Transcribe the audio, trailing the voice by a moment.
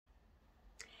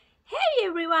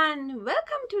everyone,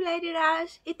 welcome to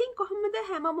Ladyrush. ඉතින් කොහොමද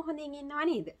හැමෝම හොඳින් ඉන්නව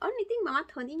නේද? ඔන්න ඉතින්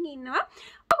මමත් හොඳින් ඉන්නවා.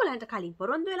 ඔයගලන්ට කලින්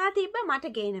පොරොන්දු වෙලා තිබ්බ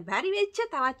මට ගේන්න බැරි වෙච්ච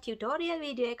තවත් ටියුටෝරියල්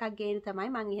වීඩියෝ එකක් ගේන්න තමයි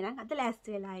මම එහෙනම් අද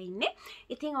ලෑස්ති වෙලා ඉන්නේ.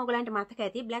 ඉතින් ඔයගලන්ට මතක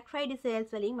ඇති Black Friday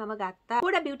sales වලින් මම ගත්තා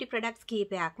Huda beauty products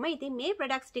කීපයක්ම. ඉතින් මේ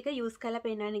products ටික use කරලා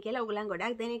පෙන්නන්න කියලා ඔයගලන්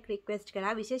ගොඩක් දෙනෙක් request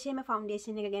කළා. විශේෂයෙන්ම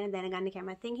foundation එක ගැන දැනගන්න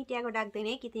කැමැත්තෙන් හිටියා ගොඩක්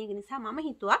දෙනෙක්. ඉතින් ඒක නිසා මම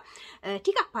හිතුවා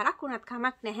ටිකක් පරක් වුණත්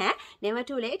කමක් නැහැ. Never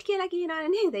too late කියලා කියනවනේ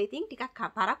නේද? ඉතින් ටිකක්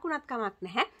පරක් වුණත් කමක්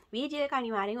නැහැ. වීඩියෝ එක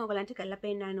අනිවාර්යෙන් ඔයගලන්ට කරලා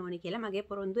පෙන්නන්න ඕනේ කියලා මගේ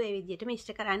පොරොන්දු ඒ විදිහටම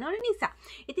ඉෂ්ට කරන්න ඕන නිසා.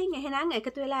 ඉතින් එහෙනම්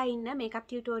එකතු වෙලා ඉන්න මේකප්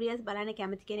ටියුටෝරියල්ස් බලන්න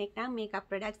කැමති කෙනෙක් නම් මේකප්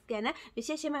ප්‍රොඩක්ට්ස් ගැන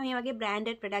විශේෂයෙන්ම මේ වගේ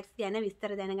බ්‍රෑන්ඩඩ් ප්‍රොඩක්ට්ස් ගැන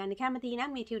විස්තර දැනගන්න කැමති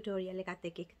නම් මේ ටියුටෝරියල් එකත්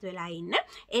එක්ක එකතු වෙලා ඉන්න.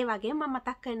 ඒ වගේම මම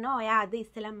මතක් කරනවා ඔයා අද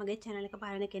ඉස්සෙල්ලාම මගේ channel එක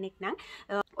බලන කෙනෙක් නම්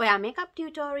ඔයා මේකප්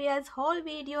ටියුටෝරියල්ස්, haul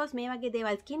videos මේ වගේ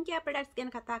දේවල් skin care products ගැන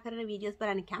කතා කරන videos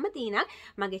බලන්න කැමති නම්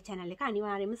මගේ channel එක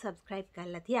අනිවාර්යයෙන්ම subscribe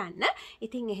කරලා තියන්න.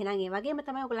 ඉතින් එහෙනම් ඒ වගේම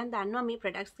තමයි ඔයගලන් දන්නවා මේ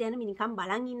products ගැන නිකන්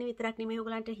බලන් ඉන්න විතරක් නෙමෙයි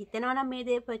ඔයගලන්ට හිතෙනවා නම් මේ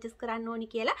දේ purchase කරන්න ඕනි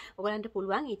කියලා ඔයගලන්ට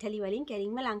පුළුවන් ඉටලි වලින්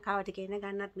කෙලින්ම ලංකාවට ගෙන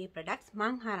ගන්නත් මේ products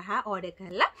මං හරහා order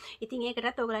කරලා. ඉතින්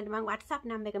ඒකටත් ඔයගලන්ට මං WhatsApp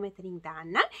number එක මෙතනින්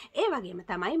දාන්නම්. ඒ වගේම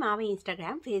තමයි මාව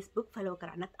Instagram, Facebook follow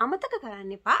කරන්නත් අමතක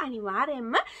කරන්න එපා.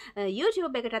 අනිවාර්යයෙන්ම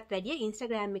YouTube එකටත් වැඩිය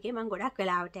Instagram එකේ මං ගොඩක්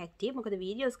වෙලාවට active. මොකද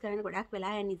videos කරන්න ගොඩක්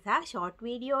වෙලා යන නිසා short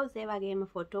videos ඒ වගේම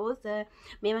photos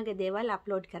මේ වගේ දේවල්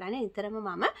upload කරන්නේ නිතරම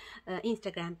මම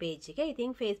Instagram page එකේ.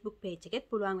 ඉතින් Facebook page එකෙත්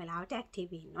පුළුවන් වෙලාවට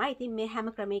active ඉන්නවා. ඉතින් මේ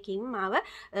හැම ක්‍රමයකින් මාව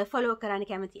follow කරන්න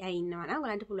කැමති අය ඉන්නවා නම්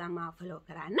ඔයාලන්ට පුළුවන් මාව follow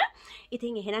කරන්න.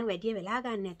 ඉතින් එහෙනම් වැඩි වෙලා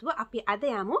ගන්න නැතුව අපි අද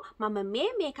යමු. මම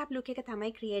මේ makeup look එක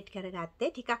තමයි create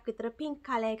කරගත්තේ. ටිකක් විතර pink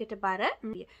color එකට බර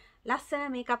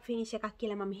ලස්සන makeup finish එකක්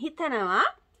කියලා මම හිතනවා.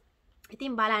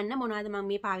 ඉතින් බලන්න මොනවද මම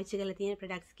මේ පාවිච්චි කරලා තියෙන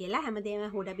products කියලා. හැමදේම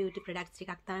Huda beauty products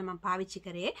ටිකක් තමයි මම පාවිච්චි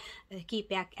කරේ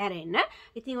කීපයක් ඇරෙන්න.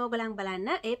 ඉතින් ඕගලන් බලන්න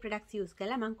ඒ products use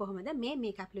කරලා මම කොහොමද මේ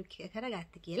makeup look එක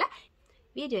කරගත්තේ කියලා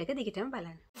වීඩියෝ එක දිගටම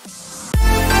බලන්න.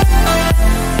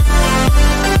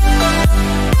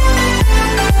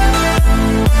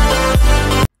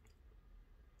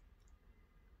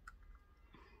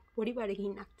 පොඩි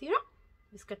බඩගින්නක් තියෙනවා.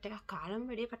 බිස්කට් එකක් කාලම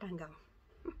වැඩේ පටන් ගමු.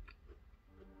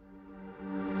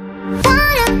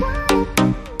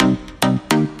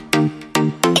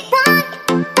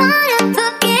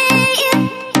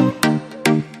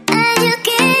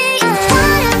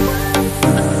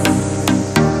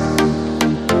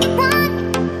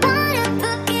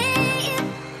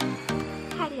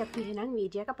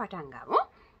 වීඩියෝ එක පටන් ගමු.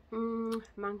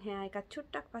 මං hair එකක්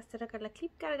චුට්ටක් පස්සට කරලා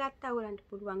ක්ලිප් කරගත්තා. ඔයගලන්ට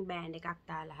පුළුවන් බෑන්ඩ් එකක්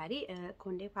දාලා හරි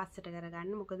කොණ්ඩේ පස්සට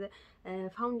කරගන්න. මොකද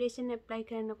ෆවුන්ඩේෂන් ඇප්ලයි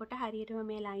කරනකොට හරියටම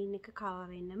මේ ලයින් එක කවර්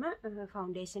වෙන්නම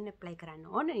ෆවුන්ඩේෂන් ඇප්ලයි කරන්න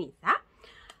ඕන නිසා.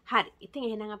 හරි. ඉතින්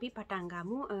එහෙනම් අපි පටන්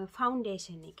ගමු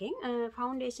ෆවුන්ඩේෂන් එකෙන්.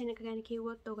 ෆවුන්ඩේෂන් එක ගැන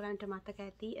කිව්වොත් ඔයගලන්ට මතක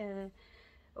ඇති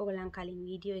ඔයගලන් කලින්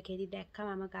වීඩියෝ එකේදී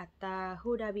දැක්කා මම ගත්තා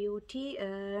Huda beauty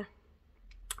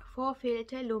 4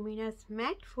 filter luminous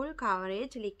matte full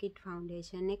coverage liquid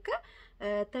foundation එක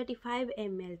 35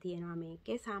 ml තියෙනවා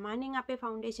මේකේ. සාමාන්‍යයෙන් අපේ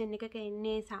foundation එකක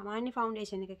එන්නේ සාමාන්‍ය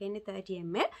foundation එකක එන්නේ 30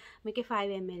 ml. මේකේ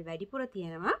 5 ml වැඩිපුර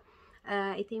තියෙනවා.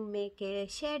 ඉතින් මේකේ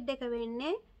shade එක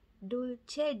වෙන්නේ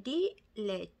Dulce di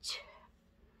Leche.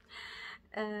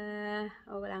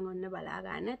 ඔයගලන් ඔන්න බලා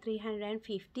ගන්න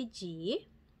 350G.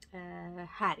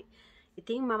 හරි.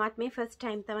 ඉතින් මමත් මේ ෆස්ට්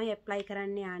ටයිම් තමයි ඇප්ලයි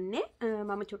කරන්න යන්නේ.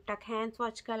 මම චුට්ටක් හෑන්ඩ්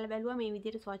ස්වොච් කරලා බැලුවා. මේ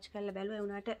විදිහට ස්වොච් කරලා බැලුවා. ඒ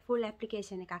වුණාට ෆුල්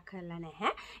ඇප්ලිකේෂන් එකක් කරලා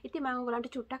නැහැ. ඉතින් මම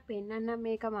ඔයගලන්ට චුට්ටක් පෙන්නන්නම්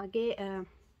මේක මගේ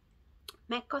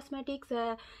MAC Cosmetics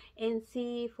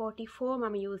NC44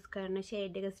 මම use කරන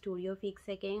shade එක Studio Fix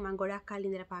එකෙන් මම ගොඩක් කලින්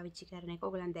ඉඳලා පාවිච්චි කරන එක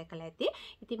ඔයගලන් දැකලා ඇති.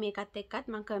 ඉතින් මේකත් එක්කත්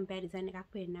මම comparison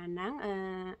එකක් පෙන්නන්නම්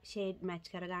shade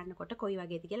match කරගන්නකොට කොයි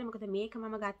වගේද කියලා. මොකද මේක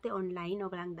මම ගත්තේ online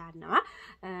ඔයගලන් දන්නවා.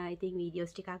 ඉතින්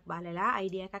videos ටිකක් බලලා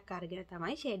idea එකක් අරගෙන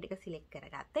තමයි shade එක select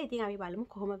කරගත්තා. ඉතින් අපි බලමු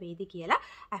කොහොම වේද කියලා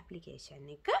application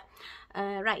එක.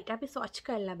 right අපි swatch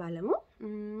කරලා බලමු.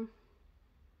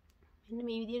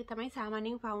 මේ විදිහට තමයි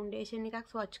සාමාන්‍යයෙන් ෆවුන්ඩේෂන් එකක්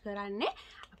ස්වොච් කරන්නේ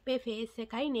අපේ ෆේස්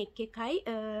එකයි නෙක් එකයි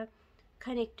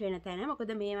කනෙක්ට් වෙන තැන.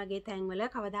 මොකද මේ වගේ තැන්වල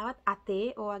කවදාවත්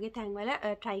අතේ ඔය වගේ තැන්වල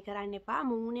try කරන්න එපා.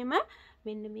 මූණෙම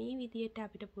මෙන්න මේ විදිහට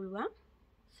අපිට පුළුවන්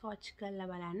ස්වොච්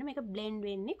කරලා බලන්න මේක blend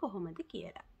වෙන්නේ කොහොමද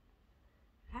කියලා.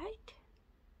 right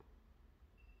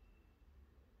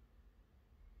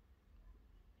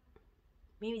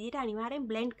මේ විදිහට අනිවාර්යෙන්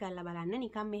blend කරලා බලන්න.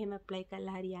 නිකන් මෙහෙම apply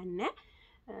කරලා හරියන්නේ නැහැ.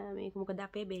 මේක මොකද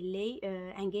අපේ බෙල්ලේ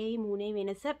ඇඟේ මූණේ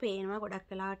වෙනස පේනවා.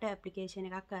 ගොඩක් වෙලාවට ඇප්ලිකේෂන්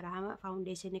එකක් කරාම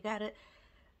ෆවුන්ඩේෂන් එක අර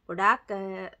ගොඩාක්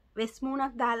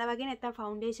වෙස්මූණක් දාලා වගේ නැත්නම්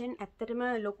ෆවුන්ඩේෂන් ඇත්තටම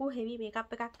ලොකු හෙවි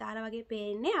මේකප් එකක් දාලා වගේ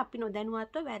පේන්නේ අපි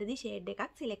නොදැනුවත්ව වැරදි ෂේඩ්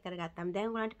එකක් සිලෙක්ට් කරගත්තාම. දැන්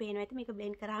ඔයාලට පේනවා ඇති මේක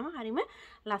බ්ලෙන්ඩ් කරාම හරිම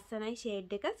ලස්සනයි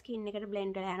ෂේඩ් එක ස්කින් එකට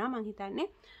බ්ලෙන්ඩ් වෙලා යනවා. මම හිතන්නේ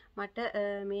මට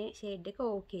මේ ෂේඩ් එක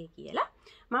ඕකේ කියලා.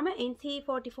 මම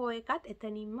NC44 එකත්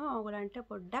එතනින්ම ඕගලන්ට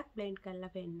පොඩ්ඩක් බ්ලෙන්ඩ්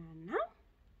කරලා පෙන්නන්නම්.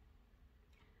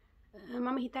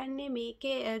 මම හිතන්නේ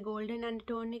මේකේ ගෝල්ඩන්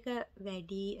අන්ඩර්ටෝන් එක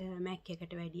වැඩි මැක්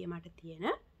එකට වැඩිය මට තියෙන.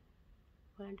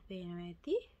 ඔයාලට පේනවා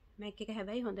ඇති. මැක් එක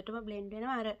හැබැයි හොඳටම බ්ලෙන්ඩ්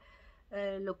වෙනවා. අර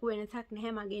ලොකු වෙනසක්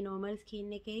නැහැ මගේ normal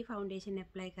skin එකේ ෆවුන්ඩේෂන්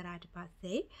ඇප්ලයි කරාට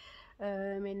පස්සේ.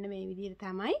 මෙන්න මේ විදිහට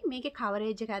තමයි. මේකේ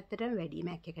කවරේජ් එක ඇත්තටම වැඩි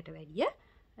මැක් එකට වැඩිය.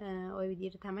 ওই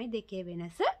විදිහට තමයි දෙකේ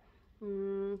වෙනස.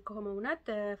 කොහොම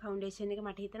වුණත් ෆවුන්ඩේෂන් එක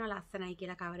මට හිතෙනවා ලස්සනයි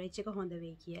කියලා කවරේජ් එක හොඳ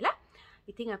වෙයි කියලා.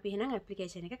 ඉතින් අපි එහෙනම්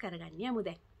ඇප්ලිකේෂන් එක කරගන්න යමු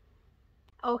දැන්.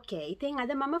 ඕකේ ඉතින්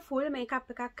අද මම ෆුල්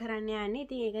මේකප් එකක් කරන්න යන්නේ.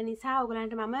 ඉතින් ඒක නිසා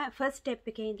ඔයගලන්ට මම ෆස්ට් ස්ටෙප්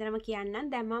එකේ ඉඳන්ම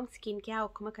කියන්නම්. දැන් මම ස්කින් කෙයාර්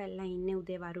ඔක්කොම කරලා ඉන්නේ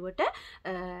උදේ වරුවට.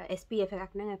 SPF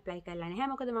එකක් නම් ඇප්ලයි කරලා නැහැ.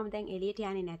 මොකද මම දැන් එළියට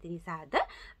යන්නේ නැති නිසාද.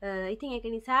 ඉතින් ඒක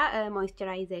නිසා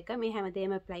මොයිස්චරයිසර් එක මේ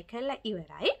හැමදේම ඇප්ලයි කරලා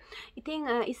ඉවරයි.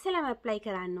 ඉතින් ඉස්සෙල්ලාම ඇප්ලයි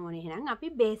කරන්න ඕනේ එහෙනම්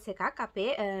අපි බේස් එකක්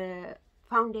අපේ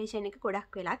ෆවුන්ඩේෂන් එක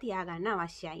ගොඩක් වෙලා තියාගන්න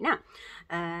අවශ්‍යයි නා.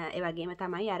 ඒ වගේම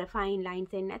තමයි අර ෆයින්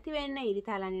ලයින්ස් එන්නේ නැති වෙන්න,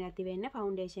 ඉරිතලන්නේ නැති වෙන්න,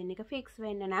 ෆවුන්ඩේෂන් එක ෆික්ස්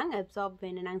වෙන්න නම්, ඇබ්සෝබ්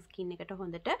වෙන්න නම් ස්කින් එකට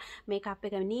හොඳට මේකප්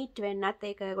එක නීට් වෙන්නත්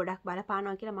ඒක ගොඩක්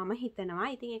බලපානවා කියලා මම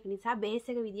හිතනවා. ඉතින් ඒක නිසා බේස්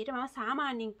එක විදියට මම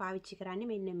සාමාන්‍යයෙන් පාවිච්චි කරන්නේ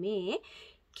මෙන්න මේ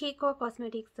Kiko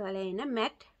Cosmetics වල එන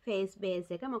matte face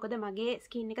base එක. මොකද මගේ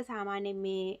ස්කින් එක සාමාන්‍යයෙන්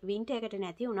මේ වින්ටර් එකට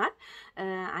නැති වුණත්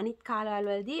අනිත්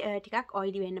කාලවල වලදී ටිකක්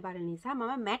ඔයිලි වෙන්න බලන නිසා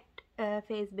මම matte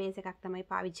ෆේස් බේස් එකක් තමයි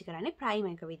පාවිච්චි කරන්නේ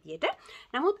ප්‍රයිමර් එක විදියට.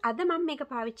 නමුත් අද මම මේක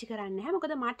පාවිච්චි කරන්නේ නැහැ.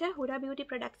 මොකද මට Huda Beauty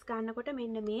products ගන්නකොට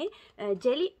මෙන්න මේ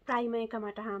ජෙලි ප්‍රයිමර් එක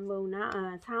මට හම්බ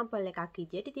වුණා සාම්පල් එකක්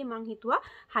විදියට. ඉතින් මං හිතුවා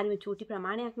හරිම චූටි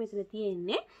ප්‍රමාණයක් මෙතන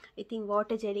තියෙන්නේ. ඉතින්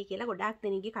water jelly කියලා ගොඩාක්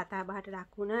දෙනෙක්ගේ කතා බහට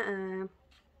ලකුණ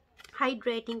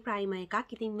hydrating primer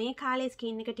එකක්. ඉතින් මේ කාලේ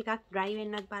ස්කින් එක ටිකක් dry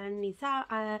වෙන්නත් බලන නිසා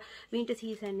winter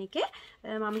season එකේ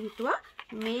මම හිතුවා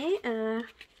මේ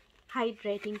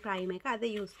hydrating primer එක අද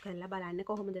use කරලා බලන්න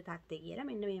කොහොමද තත්ත්වය කියලා.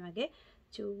 මෙන්න මේ වගේ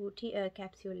චූටි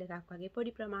capsule එකක් වගේ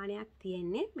පොඩි ප්‍රමාණයක්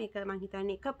තියෙන්නේ. මේක මම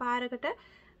හිතන්නේ එකපාරකට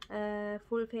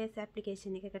full face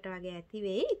application එකකට වගේ ඇති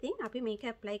වෙයි. ඉතින් අපි මේක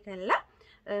apply කරලා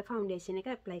foundation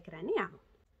එක apply කරන්න යමු.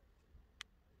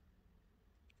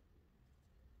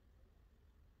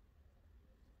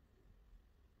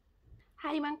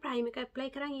 හරි මම ප්‍රයිමර් එක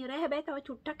ඇප්ලයි කරන් ඉවරයි. හැබැයි තව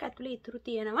චුට්ටක් ඇතුලේ ඉතුරු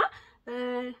තියෙනවා.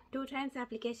 2 times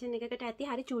application එකකට ඇති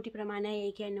හරි චූටි ප්‍රමාණයක්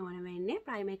ඒ කියන්නේ ඕන වෙන්නේ.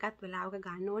 ප්‍රයිමර් එකත් වෙලාවක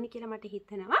ගන්න ඕනි කියලා මට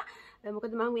හිතෙනවා.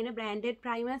 මොකද මම වෙන branded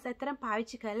primers අතරම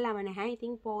පාවිච්චි කරලාම නැහැ.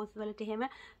 ඉතින් pores වලට එහෙම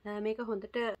මේක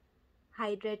හොඳට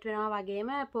hydrate වෙනවා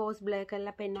වගේම pores blur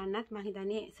කරලා පෙන්වන්නත් මම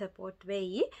හිතන්නේ support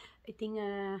වෙයි. ඉතින්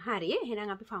හරි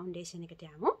එහෙනම් අපි foundation එකට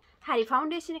යමු. හරි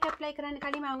foundation එක apply කරන්න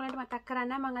කලින් මම ඔයගලන්ට මතක්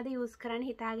කරන්නම් මම අද use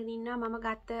කරන්න හිතාගෙන ඉන්නවා මම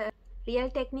ගත්ත Real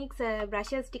Techniques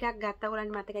brushes ටිකක් ගත්තා.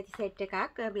 ඔයගලන්ට මතක ඇති set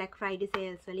එකක් Black Friday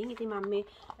sales වලින්. ඉතින් මම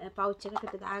මේ pouch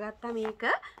එකකට දාගත්තා මේක.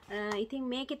 ඉතින්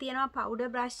මේකේ තියෙනවා powder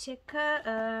brush එක,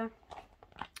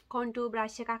 contour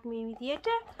brush එකක් මේ විදියට.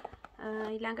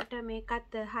 ඊළඟට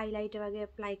මේකත් highlighter වගේ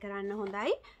apply කරන්න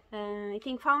හොඳයි.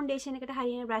 ඉතින් foundation එකට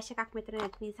හරියන brush එකක් මෙතන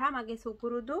නැති නිසා මගේ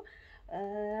සුපුරුදු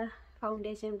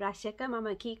foundation brush එක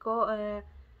මම Kiko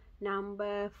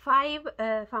number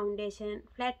 5 foundation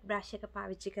flat brush එක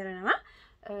පාවිච්චි කරනවා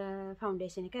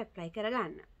foundation එක apply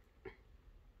කරගන්න.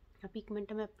 අපි pigment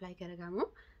එකම apply කරගමු.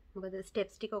 මොකද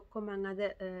steps ටික ඔක්කොම මම අද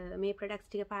මේ products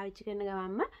ටික පාවිච්චි කරන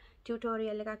ගමන්ම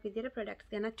tutorial එකක් විදිහට products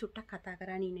ගැන චුට්ටක් කතා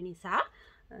කරන්න ඉන්න නිසා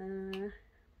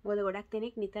මොකද ගොඩක්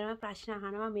දෙනෙක් නිතරම ප්‍රශ්න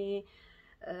අහනවා මේ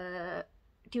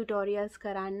tutorials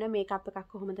කරන්න makeup එකක්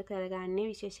කොහොමද කරගන්නේ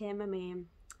විශේෂයෙන්ම මේ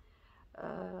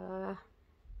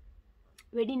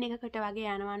වෙඩින් එකකට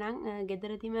වගේ යනවා නම්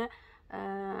ගෙදරදීම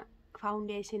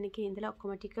ෆවුන්ඩේෂන් එකේ ඉඳලා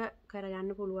ඔක්කොම ටික කරගන්න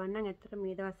පුළුවන් නම් ඇත්තට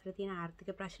මේ දවස්වල තියෙන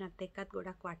ආර්ථික ප්‍රශ්නත් එක්කත්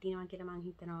ගොඩක් වටිනවා කියලා මම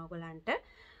හිතනවා ඔයගලන්ට.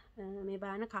 මේ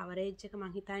බලන කවරේජ් එක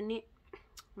මම හිතන්නේ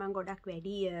මම ගොඩක්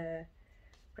වැඩි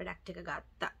ප්‍රොඩක්ට් එක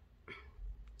ගත්තා.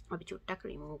 අපි චුට්ටක්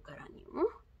රිමූව් කරන්නමු.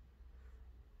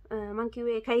 මම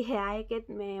කිව්වේ ඒකයි hair එකෙත්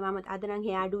මේ මම අද නම්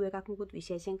hair do එකක් මුකුත්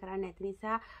විශේෂයෙන් කරන්න නැති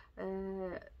නිසා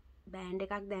බෑන්ඩ්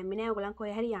එකක් දැම්මේ නැහැ. ඔයගලන්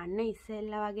කොහේ හරි යන්න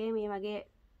ඉස්සෙල්ලා වගේ මේ වගේ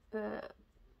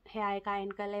hair එක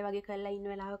අයන් කරලා ඒ වගේ කරලා ඉන්න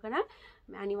වෙලාවක නම්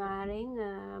අනිවාර්යෙන්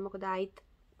මොකද ආයිත්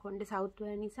කොණ්ඩේ සවුත්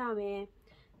වෙන නිසා මේ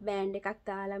බෑන්ඩ් එකක්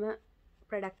දාලම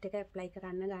ප්‍රොඩක්ට් එක ඇප්ලයි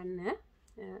කරන්න ගන්න.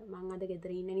 මම අද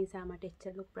ගෙදර ඉන්න නිසා මට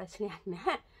එච්චර ලොකු ප්‍රශ්නයක්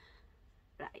නැහැ.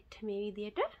 රයිට් මේ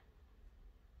විදියට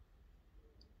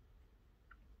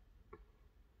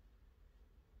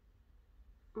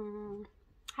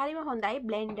හරිම හොඳයි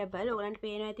බ්ලෙන්ඩබල්. ඔයගලන්ට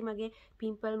පේනවා ඇති මගේ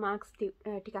පිම්පල් මාක්ස්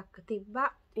ටිකක් තිබ්බා.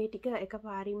 ඒ ටික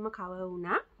එකපාරින්ම කවර්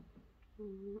වුණා.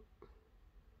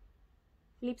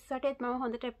 ලිප්ස් වටේත් මම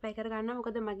හොඳට ඇප්ලයි කරගන්නවා.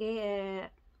 මොකද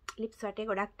මගේ ලිප්ස් වටේ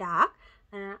ගොඩක් ඩාර්ක්.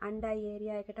 අන්ඩර් අයි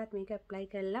ඒරියා එකටත් මේක ඇප්ලයි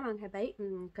කරලා මම හැබැයි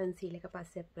කන්සීලර් එක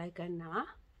පස්සේ ඇප්ලයි කරනවා.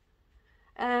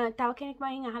 තව කෙනෙක්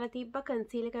මයින් අහලා තිබ්බා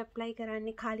කන්සීලර් එක ඇප්ලයි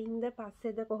කරන්නේ කලින්ද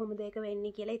පස්සේද කොහොමද ඒක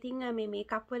වෙන්නේ කියලා. ඉතින් මේ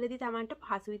මේකප් වලදී Tamanට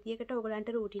පහසු විදියකට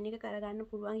ඕගලන්ට රූටින් එක කරගන්න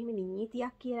පුළුවන්. හිම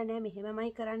නීතියක් කියලා නෑ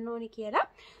මෙහෙමමයි කරන්න ඕනි කියලා.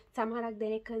 සමහරක්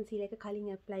දෙනෙක් කන්සීලර් එක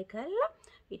කලින් ඇප්ලයි කරලා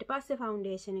ඊට පස්සේ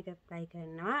ෆවුන්ඩේෂන් එක ඇප්ලයි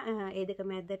කරනවා. ඒ දෙක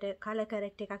මැද්දට කලර්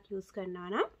කරෙක්ට් එකක් යූස් කරනවා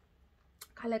නම්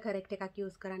කලර් කරෙක්ට් එකක්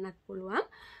යූස් කරන්නත් පුළුවන්.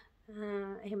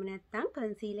 එහෙම නැත්නම්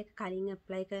කන්සීලර් එක කලින්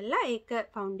ඇප්ලයි කරලා ඒක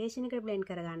ෆවුන්ඩේෂන් එකට බ්ලෙන්ඩ්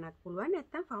කරගන්නත් පුළුවන්.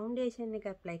 නැත්නම් ෆවුන්ඩේෂන් එක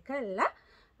ඇප්ලයි කරලා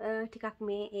ටිකක්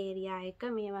මේ ඒරියා එක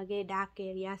මේ වගේ ඩාර්ක්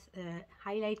ඒරියාස්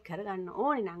හයිලයිට් කරගන්න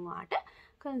ඕනේ නම් ඔයාට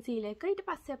කන්සීලර් එක ඊට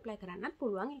පස්සේ ඇප්ලයි කරන්නත්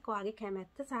පුළුවන්. ඒක ඔයාගේ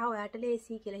කැමැත්ත සහ ඔයාට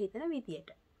ලේසි කියලා හිතන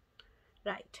විදියට.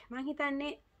 රයිට්. මම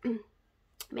හිතන්නේ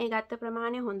මේ ගත්ත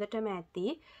ප්‍රමාණය හොඳටම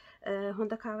ඇති.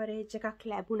 හොඳ කවරේජ් එකක්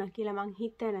ලැබුණා කියලා මං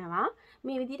හිතනවා.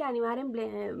 මේ විදිහට අනිවාර්යෙන්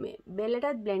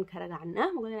බෙල්ලටත් බ්ලෙන්ඩ් කරගන්න.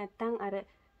 මොකද නැත්තම් අර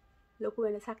ලොකු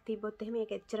වෙනසක් තිබ්බොත් එහෙම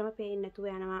ඒක එච්චරම පේන්නේ නැතුව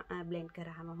යනවා බ්ලෙන්ඩ්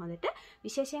කරාම හොඳට.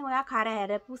 විශේෂයෙන් ඔයා කර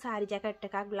ඇරපු සාරි ජැකට්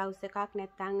එකක්, බ්ලවුස් එකක්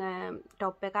නැත්තම්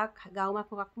টොප් එකක්, ගවුමක්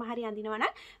මොකක්ම හරි අඳිනවා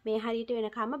නම් මේ හරියට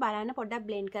වෙනකම්ම බලන්න පොඩ්ඩක්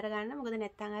බ්ලෙන්ඩ් කරගන්න. මොකද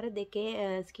නැත්තම් අර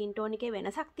දෙකේ ස්කින් ටෝන් එකේ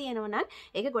වෙනසක් තියෙනවා නම්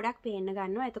ඒක ගොඩක් පේන්න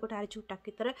ගන්නවා. එතකොට අර චුට්ටක්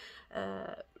විතර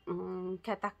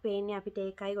කැතක් පේන්නේ අපිට.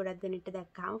 ඒකයි ගොඩක් දෙනෙක්ට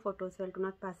දැක්කාම ෆොටෝස් වලට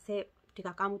උනත් පස්සේ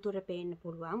ටිකක් අමුතුර පේන්න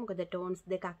පුළුවන්. මොකද ටෝන්ස්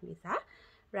දෙකක් නිසා.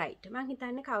 රයිට්. මම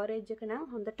හිතන්නේ කවරේජ් එක නම්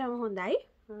හොඳටම හොඳයි.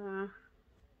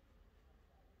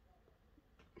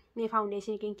 මේ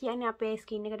ෆවුන්ඩේෂන් එකෙන් කියන්නේ අපේ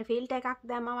ස්කින් එකට ෆිල්ටර් එකක්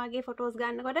දැම්මා වගේ ෆොටෝස්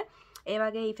ගන්නකොට ඒ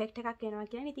වගේ ඉෆෙක්ට් එකක් එනවා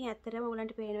කියන්නේ. ඉතින් ඇත්තටම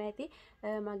ඔයගලන්ට පේනවා ඇති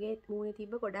මගේ මූණේ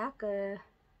තිබ්බ ගොඩාක්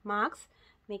මාක්ස්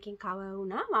මේකෙන් කවර්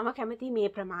වුණා. මම කැමති මේ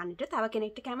ප්‍රමාණයට. තව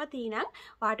කෙනෙක්ට කැමති නම්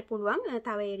ඔයාට පුළුවන්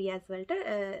තව ඒරියාස් වලට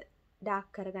ඩාර්ක්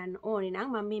කරගන්න ඕනේ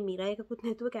නම් මම මේ මිරර් එකකුත්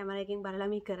නැතුව කැමරා එකෙන් බලලා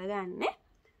මේ කරගන්නේ.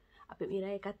 අපි මිරර්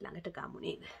එකත් ළඟට ගමු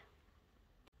නේද?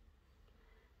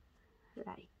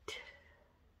 රයිට්.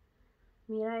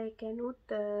 මිරර්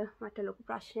එකෙනුත් මට ලොකු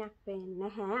ප්‍රශ්නයක් වෙන්නේ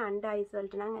නැහැ. අන්ඩර් අයිස්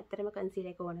වලට නම් ඇත්තටම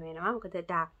කන්සීලර් එක ඕන වෙනවා. මොකද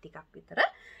ඩාර්ක් ටිකක් විතර.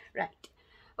 රයිට්.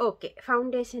 ඕකේ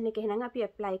ෆවුන්ඩේෂන් එක එහෙනම් අපි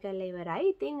ඇප්ලයි කරලා ඉවරයි.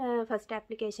 ඉතින් ෆස්ට්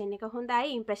ඇප්ලිකේෂන් එක හොඳයි,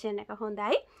 ඉම්ප්‍රෙෂන් එක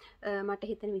හොඳයි. මට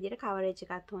හිතෙන විදිහට කවරේජ්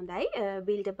එකත් හොඳයි.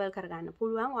 බිල්ඩබල් කරගන්න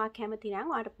පුළුවන්. ඔයා කැමති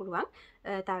නම් ඔයාට පුළුවන්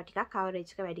තව ටිකක්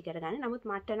කවරේජ් එක වැඩි කරගන්න. නමුත්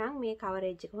මට නම් මේ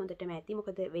කවරේජ් එක හොඳටම ඇති.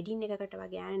 මොකද වෙඩින් එකකට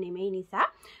වගේ යන නෙමෙයි නිසා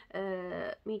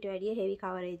මීට වැඩිය හෙවි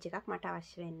කවරේජ් එකක් මට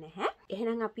අවශ්‍ය වෙන්නේ නැහැ.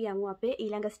 එහෙනම් අපි යමු අපේ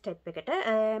ඊළඟ ස්ටෙප් එකට.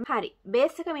 හරි.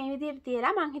 බේස් එක මේ විදිහට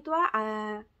තියලා මං හිතුවා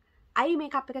අයි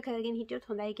මේකප් එක කරගෙන හිටියොත්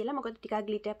හොඳයි කියලා. මොකද ටිකක්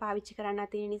ග්ලිටර් පාවිච්චි කරන්න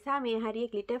තියෙන නිසා මේ හරිය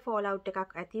ග්ලිටර් ෆෝල් අවුට්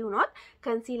එකක් ඇති වුණොත්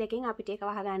කන්සීලර් එකෙන් අපිට ඒක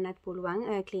වහ ගන්නත් පුළුවන්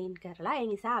ක්ලීන් කරලා. ඒ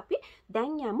නිසා අපි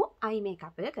දැන් යමු අයි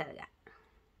මේකප් එක කරගන්න.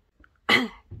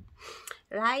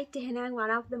 right එහෙනම්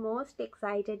one of the most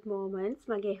excited moments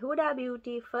මගේ Huda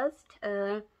Beauty first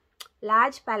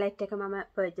large palette එක මම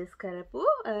purchase කරපු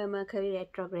Mercury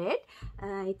retrograde.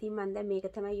 ඉතින් මම දැන් මේක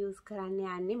තමයි use කරන්න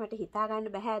යන්නේ. මට හිතා ගන්න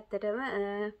බෑ ඇත්තටම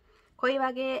කොයි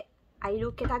වගේ eye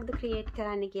look එකක්ද create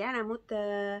කරන්න කියලා. නමුත්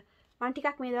මම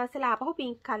ටිකක් මේ දවස්වල ආපහු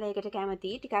pink color එකට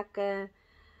කැමතියි. ටිකක්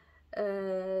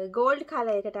gold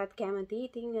color එකටත් කැමතියි.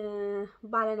 ඉතින්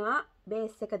බලනවා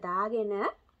base එක දාගෙන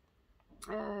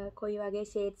කොයි වගේ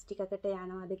shades ටිකකට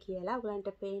යනවද කියලා.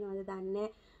 ඔයගලන්ට පේනවද දන්නේ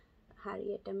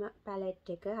හරියටම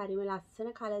palette එක හරිම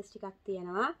ලස්සන colors ටිකක්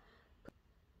තියෙනවා.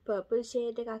 purple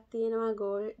shade එකක් තියෙනවා,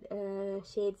 gold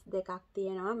shades දෙකක්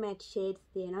තියෙනවා, matte shades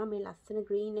තියෙනවා, මේ ලස්සන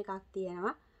green එකක්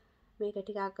තියෙනවා. මේක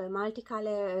ටිකක් multi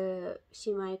color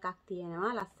shimmer එකක්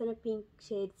තියෙනවා. ලස්සන pink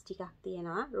shades ටිකක්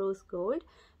තියෙනවා, rose gold.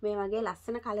 මේ වගේ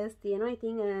ලස්සන colors තියෙනවා.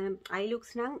 ඉතින් eye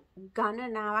looks නම්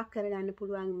ගණනාවක් කරගන්න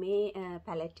පුළුවන් මේ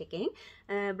palette එකෙන්.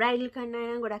 bridal කරන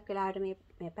අය නම් ගොඩක් වෙලාවට මේ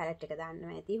palette එක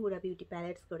දන්නවා ඇති. Huda Beauty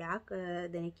palettes ගොඩක්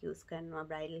දෙනෙක් use කරනවා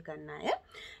bridal කරන අය.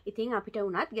 ඉතින් අපිට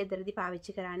උනත් ගෙදරදී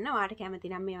පාවිච්චි කරන්න ඔයාට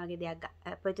කැමති නම් මේ වගේ දෙයක්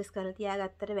purchase කරලා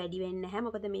තියාගත්තට වැඩි වෙන්නේ නැහැ.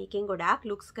 මොකද මේකෙන් ගොඩාක්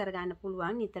looks කරගන්න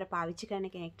පුළුවන් නිතර පාවිච්චි කරන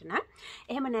කෙනෙක්ට නම්.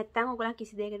 එහෙම නැත්නම් ඔයගොල්ලන්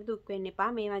කිසි දෙයකට දුක් වෙන්න එපා.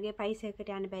 මේ වගේ price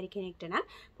එකකට යන්න බැරි කෙනෙක්ට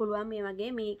නම් පුළුවන් මේ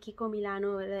වගේ මේ Kiko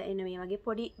Milano වල එන මේ වගේ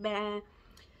පොඩි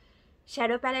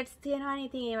shadow palettes තියෙනවානේ.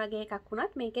 ඉතින් ඒ වගේ එකක්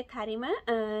වුණත් මේකෙත් හරීම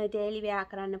daily wear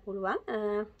කරන්න පුළුවන්.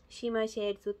 shimmer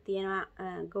shades උත් තියෙනවා,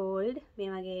 gold මේ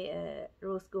වගේ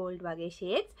rose gold වගේ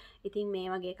shades. ඉතින් මේ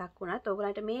වගේ එකක් වුණත්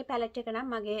ඔයගලන්ට මේ palette එක නම්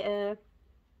මගේ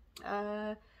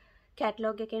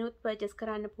කැටලොග් එකෙනුත් පර්චේස්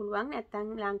කරන්න පුළුවන් නැත්නම්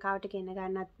ලංකාවට ගෙන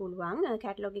ගන්නත් පුළුවන්.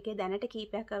 කැටලොග් එකේ දැනට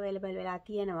කීපයක් අවైలබල් වෙලා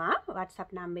තියෙනවා.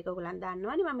 WhatsApp නම්බර් එක ඔයගොල්ලන්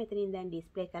දන්නවනේ. මම මෙතනින් දැන්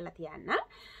ඩිස්ප්ලේ කරලා තියන්නම්.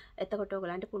 එතකොට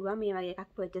ඔයගොල්ලන්ට පුළුවන් මේ වගේ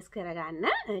එකක් පර්චේස් කරගන්න.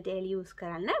 ඩේලි යූස්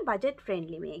කරන්න. බජට්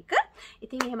ෆ්‍රෙන්ඩ්ලි මේක.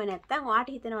 ඉතින් එහෙම නැත්නම් ඔයාට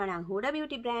හිතනවා නම් Huda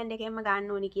beauty brand එකෙන්ම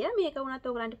ගන්න ඕනි කියලා මේක වුණත්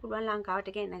ඔයගොල්ලන්ට පුළුවන්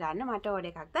ලංකාවට ගෙන්න ගන්න. මට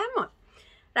ඕඩර් එකක් දැම්මොත්.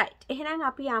 රයිට්. එහෙනම්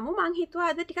අපි යමු. මං හිතුවා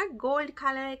අද ටිකක් gold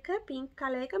color එක pink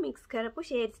color එක mix කරපු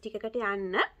shades ටිකකට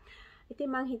යන්න. ඉතින්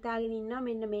මං හිතාගෙන ඉන්නවා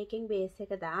මෙන්න මේකෙන් බේස්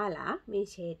එක දාලා මේ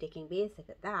shade එකෙන් බේස්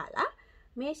එක දාලා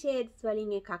මේ shades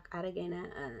වලින් එකක් අරගෙන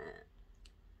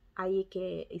අයි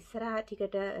එකේ ඉස්සරහා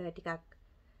ටිකට ටිකක්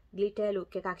glitter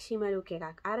look එකක් shimmer look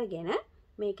එකක් අරගෙන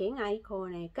මේකෙන් අයි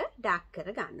කෝන එක ඩාර්ක්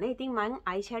කරගන්න. ඉතින් මං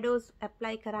අයි shadows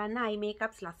apply කරන්න අයි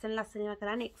මේකප්ස් ලස්සන ඒවා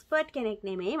කරන්න එක්ස්පර්ට් කෙනෙක්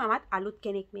නෙමෙයි. මමත් අලුත්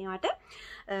කෙනෙක් මේවට.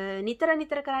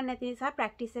 නිතර කරන්න නැති නිසා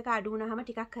ප්‍රැක්ටිස් එක අඩු වුණාම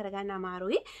ටිකක් කරගන්න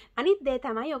අමාරුයි. අනිත් දේ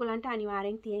තමයි ඔයගලන්ට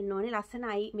අනිවාර්යෙන් තියෙන්න ඕනේ ලස්සන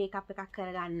අයි මේකප් එකක්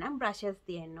කරගන්න brushes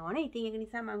තියෙන්න ඕනේ. ඉතින් ඒක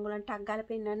නිසා මම ඔයගලන්ට ටක් ගාලා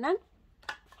පෙන්නන්නම්.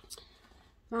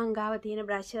 මං ගාව තියෙන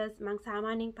brushes මං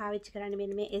සාමාන්‍යයෙන් පාවිච්චි කරන්නේ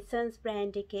මෙන්න මේ Essence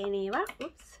brand එකේ නේවා.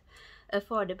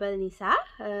 affordable නිසා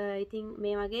ඉතින්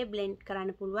මේ වගේ blend කරන්න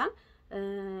පුළුවන්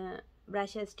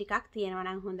brushes ටිකක් තියෙනවා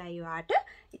නම් හොඳයි ඔයාට.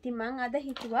 ඉතින් මම අද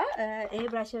හිතුවා ඒ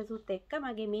brushes උත් එක්ක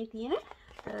මගේ මේ තියෙන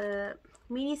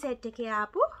mini set එකේ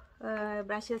ආපු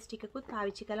brushes ටිකකුත්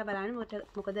පාවිච්චි කරලා බලන්න.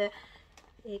 මොකද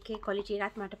ඒකේ quality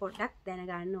එකත් මට පොඩ්ඩක්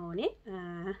දැනගන්න ඕනේ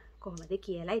කොහොමද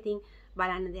කියලා. ඉතින්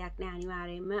බලන්න දෙයක් නෑ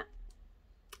අනිවාර්යයෙන්ම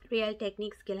Real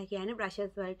Techniques කියලා කියන්නේ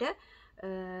brushes වලට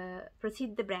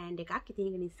ප්‍රසිද්ධ brand එකක්.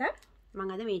 ඉතින් ඒක නිසා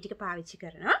මම අද මේ ටික පාවිච්චි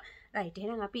කරනවා. රයිට්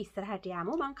එහෙනම් අපි ඉස්සරහට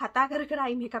යමු. මම කතා කර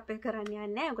අයි මේකප් එක කරන්න යන්නේ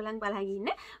නැහැ. ඔයගොල්ලන් බලන් ඉන්න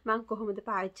මම කොහොමද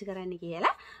පාවිච්චි කරන්න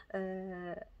කියලා.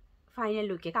 ෆයිනල්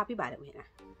ලුක් එක අපි බලමු එහෙනම්.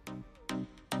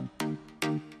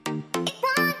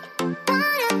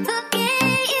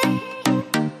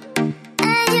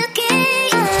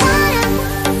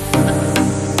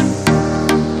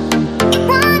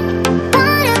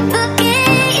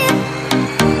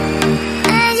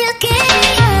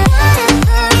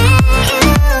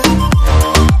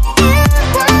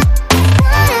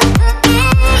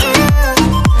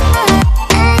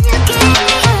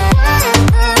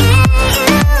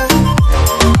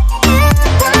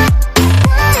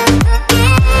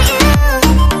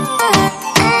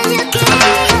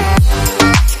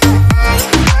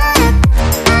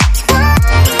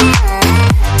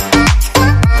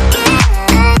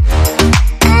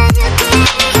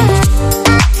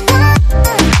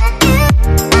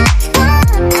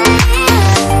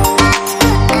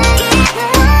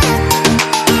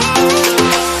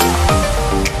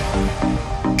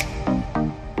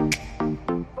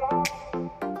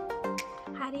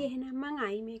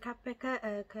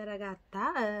 කරගත්තා.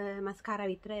 මස්කාරා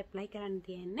විතර ඇප්ලයි කරන්න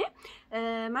තියෙන්නේ.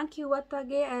 මං කිව්වත්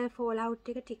වගේ ෆෝල් අවුට්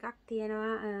එක ටිකක්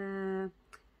තියෙනවා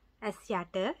ඇස්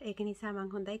යට. ඒක නිසා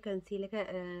මං හොඳයි කන්සීලර් එක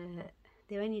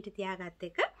දෙවෙනියට තියාගත්ත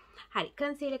එක. හරි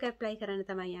කන්සීලර් එක ඇප්ලයි කරන්න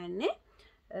තමයි යන්නේ.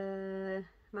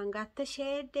 මං ගත්ත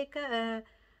ෂේඩ් එක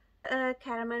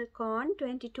caramel corn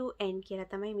 22N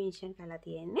කියලා තමයි මෙන්ෂන් කරලා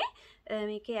තියෙන්නේ.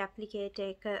 මේකේ ඇප්ලිකේටර්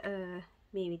එක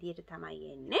මේ විදිහට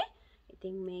තමයි එන්නේ.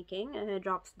 ඉතින් මේකෙන්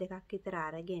ඩ්‍රොප්ස් දෙකක් විතර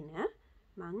අරගෙන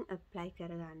මං ඇප්ලයි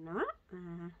කරගන්නවා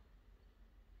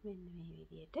මෙන්න මේ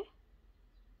විදිහට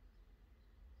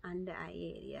under eye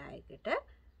area එකට.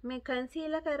 මේ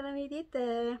කන්සීලර් කරන විදිහත්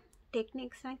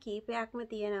ටෙක්නික්ස් නම් කීපයක්ම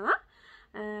තියෙනවා.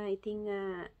 ඉතින්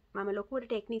මම ලොකුවට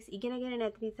ටෙක්නික්ස් ඉගෙනගෙන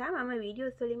නැති නිසා මම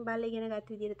වීඩියෝස් වලින් බලලා ඉගෙන ගත්ත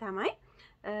විදිහට තමයි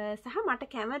සහ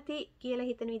මට කැමති කියලා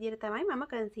හිතන විදිහට තමයි මම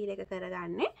කන්සීලර් එක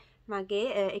කරගන්නේ. මගේ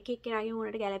එක එක්කෙනාගේ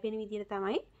මූණට ගැලපෙන විදිහට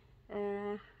තමයි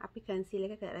අපි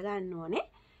කන්සීලර් එක කරගන්න ඕනේ.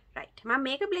 රයිට්. මම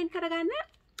මේක බ්ලෙන්ඩ් කරගන්න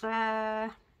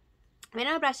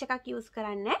වෙනම බ්‍රෂ් එකක් යූස්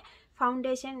කරන්නේ.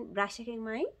 ෆවුන්ඩේෂන් බ්‍රෂ්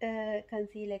එකෙන්මයි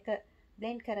කන්සීලර් එක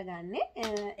බ්ලෙන්ඩ් කරගන්නේ.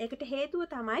 ඒකට හේතුව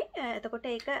තමයි එතකොට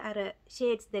ඒක අර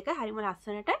ෂේඩ්ස් දෙක හරිම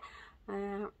ලස්සනට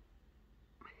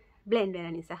බ්ලෙන්ඩ්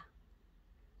වෙන නිසා.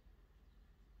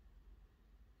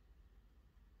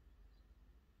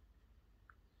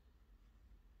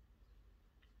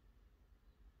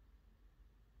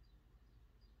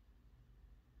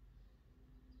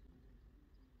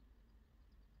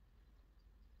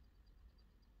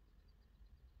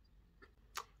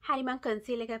 හරි මම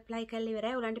කන්සීලර් එක ඇප්ලයි කරලා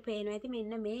ඉවරයි. උලන්ට පේනවා ඇති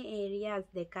මෙන්න මේ ඒරියාස්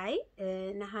දෙකයි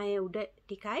නහය උඩ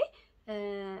ටිකයි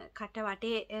කට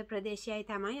වටේ ප්‍රදේශයයි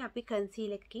තමයි අපි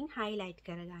කන්සීලර් එකකින් highlight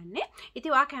කරගන්නේ.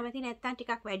 ඉතින් ඔයා කැමති නැත්නම්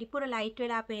ටිකක් වැඩිපුර light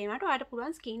වෙලා පේනවට ඔයාලට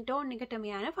පුළුවන් skin tone එකටම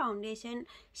යන foundation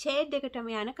shade එකටම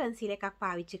යන concealer එකක්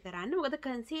පාවිච්චි කරන්න. මොකද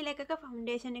concealer එකක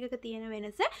foundation එකක තියෙන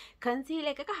වෙනස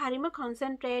concealer එකක හරිම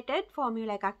concentrated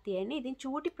formula එකක් තියෙන්නේ. ඉතින්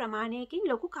චූටි ප්‍රමාණයකින්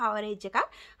ලොකු coverage එකක්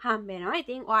හම්බ වෙනවා.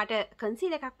 ඉතින් ඔයාට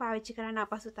concealer එකක් පාවිච්චි කරන්න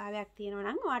අපහසුතාවයක්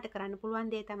තියෙනවා නම් ඔයාට කරන්න පුළුවන්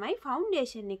දේ තමයි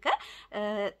foundation එක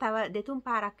තව දෙතුන්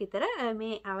පාරක් විතර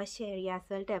මේ අවශ්‍ය areas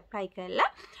වලට apply කරලා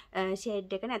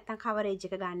shade එක නැත්තම් coverage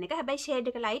එක ගන්න එක. හැබැයි shade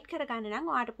එක light කරගන්න නම්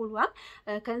ඔයාට පුළුවන්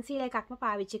concealer එකක්ම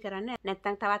පාවිච්චි කරන්න.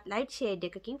 නැත්තම් තවත් light shade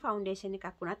එකකින් foundation එකක්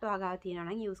වුණත් ඔයා ගාව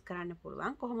තියෙනවා නම් use කරන්න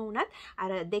පුළුවන්. කොහොම වුණත්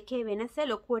අර දෙකේ වෙනස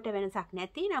ලොකුවට වෙනසක්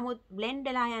නැති. නමුත් blend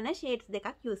වෙලා යන shades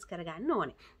දෙකක් use කරගන්න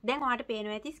ඕනේ. දැන් ඔයාට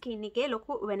පේනවා ඇති skin එකේ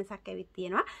ලොකු වෙනසක් ඇවිත්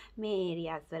තියෙනවා මේ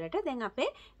areas වලට. දැන් අපේ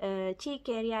cheek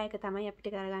area එක තමයි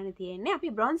අපිට කරගන්න තියෙන්නේ. අපි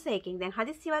bronzer එකකින් දැන්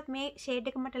හදිස්සියවත් මේ shade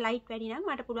එක මට light වැඩි නම්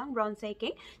මට පුළුවන් bronzer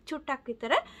එකෙන් චුට්ටක්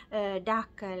විතර dark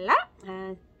කරලා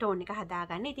tone එක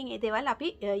හදාගන්න. ඉතින් ඒ දේවල් අපි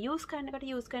use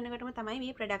කරනකොටම තමයි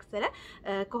මේ products වල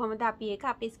කොහොමද අපි ඒක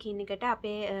අපේ skin එකට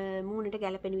අපේ මූණට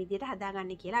ගැලපෙන විදිහට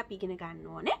හදාගන්නේ කියලා අපි ඉගෙන ගන්න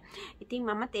ඕනේ. ඉතින්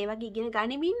මමත් ඒ වගේ ඉගෙන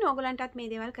ගනිමින් ඕගලන්ටත්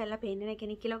මේ දේවල් කරලා පෙන්නන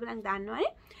කෙනෙක් කියලා ඔයගලන්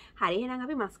දන්නවනේ. හරි එහෙනම්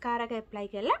අපි mascara එක apply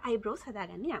කරලා eyebrows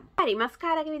හදාගන්න යමු. හරි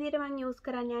mascara එක විදිහට මම use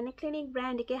කරන්න යන්නේ Clinique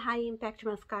brand එකේ high impact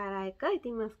mascara එක.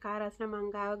 ඉතින් mascaras නම්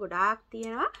මං ගාව ගොඩාක්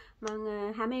තියෙනවා.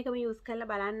 මං හැම එකම use කරලා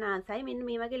බලන්න ආසයි. මෙන්න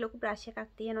මේ වගේ ලොකු brush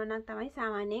එකක් තියෙනවා නම් තමයි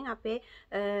සාමාන්‍යයෙන් අපේ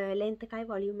length එකයි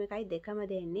volume එකයි දෙකම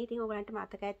දෙන්නේ. ඉතින් ඔයගලන්ට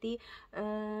මතක ඇති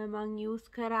මං use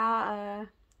කරා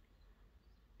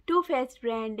Too Faced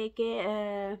brand එකේ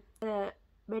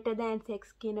Better Than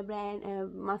Sex කියන brand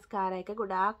mascara එක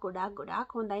ගොඩාක්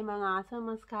හොඳයි. මං ආසම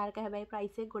mascara එක. හැබැයි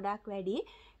price එක ගොඩාක් වැඩි.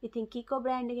 ඉතින් Kiko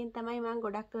brand එකෙන් තමයි මං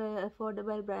ගොඩක්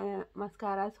affordable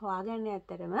mascaras හොයාගන්නේ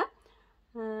ඇත්තටම.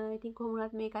 ඉතින්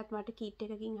කොහොමවත් මේකත් මට kit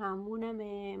එකකින් හම්බුණා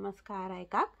මේ mascara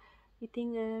එකක්.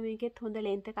 ඉතින් මේකෙත් හොඳ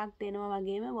length එකක් දෙනවා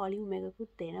වගේම volume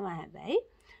එකකුත් දෙනවා හැබැයි.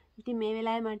 ඉතින් මේ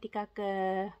වෙලාවේ මම ටිකක්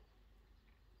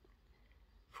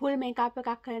full makeup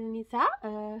එකක් කරන නිසා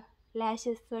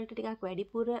lashes වලට ටිකක්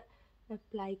වැඩිපුර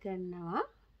apply කරනවා.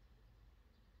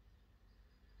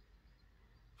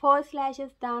 false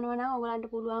lashes දානවා නම්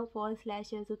ඔයගලන්ට පුළුවන් false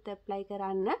lashes උත් apply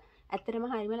කරන්න. ඇත්තටම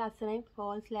හරිම ලස්සනයි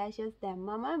false lashes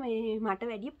දැම්මම මේ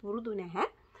මට වැඩි පුරුදු නැහැ.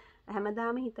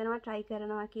 හැමදාම හිතනවා try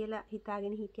කරනවා කියලා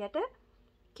හිතාගෙන හිටියට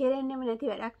කෙරෙන්නෙම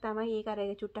නැති වැඩක් තමයි. ඒක අර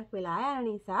චුට්ටක් වෙලා යන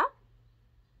නිසා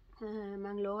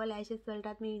මම lower lashes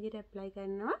වලටත් මේ විදිහට apply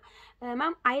කරනවා.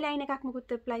 මම eyeliner එකක්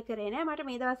මුකුත් apply කරේ නැහැ. මට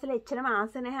මේ දවස්වල එච්චරම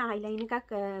ආස නැහැ eyeliner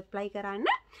එකක් apply කරන්න.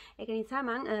 ඒක නිසා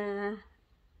මම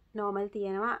normal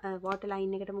තියෙනවා water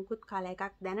line එකට මුකුත් color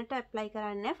එකක් දැනට apply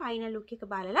කරන්නේ. final look එක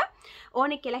බලලා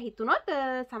ඕනේ කියලා හිතුනොත්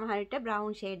සමහර විට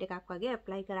brown shade එකක් වගේ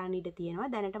apply කරන්න ඉඩ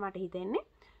තියෙනවා. දැනට මට හිතෙන්නේ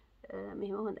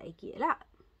මෙහෙම හොඳයි කියලා.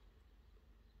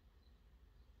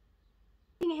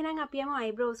 ඉතින් එහෙනම් අපි යමු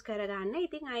eyebrows කරගන්න.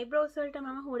 ඉතින් eyebrows වලට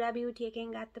මම Huda Beauty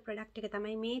එකෙන් ගත්ත product එක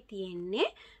තමයි මේ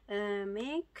තියෙන්නේ.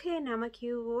 මේකේ නම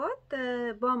කිව්වොත්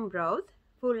bomb brows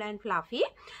full and fluffy.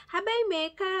 හැබැයි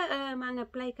මේක මම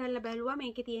apply කරලා බැලුවා.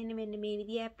 මේකේ තියෙන්නේ මෙන්න මේ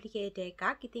විදිහේ applicator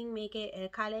එකක්. ඉතින් මේකේ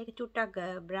color එක චුට්ටක්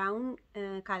brown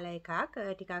color එකක්.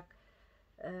 ටිකක්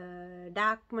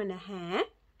darkම නැහැ.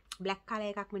 black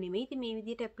color එකක්ම නෙමෙයි. ඉතින් මේ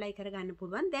විදිහට apply කරගන්න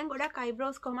පුළුවන්. දැන් ගොඩක්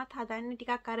eyebrows කොහොමත් හදන්නේ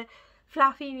ටිකක් අර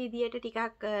fluffy විදියට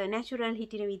ටිකක් natural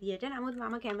හිටින විදියට. නමුත්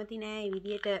මම කැමති නෑ මේ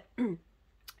විදියට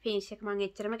finish එක මම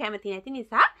එච්චරම කැමති නැති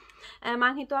නිසා මම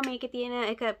හිතුවා මේකේ තියෙන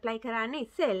එක apply කරන්න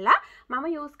ඉස්සෙල්ලා මම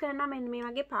use කරනවා මෙන්න මේ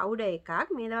වගේ powder එකක්.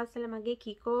 මේ දවස්වල මගේ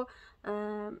Kiko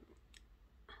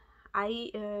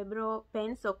eyebrow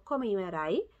pens ඔක්කොම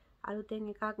ඉවරයි. අලුතෙන්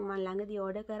එකක් මම ළඟදී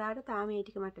order කරාට තාම මේ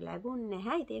ටික මට ලැබුණ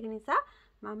නැහැ. ඒක නිසා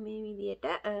මම මේ විදියට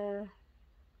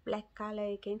black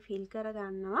color එකෙන් fill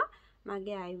කරගන්නවා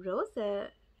මගේ eyebrows.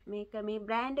 මේක මේ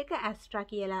brand එක Astra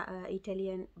කියලා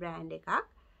Italian brand එකක්.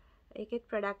 ඒකෙත්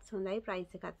products හොඳයි,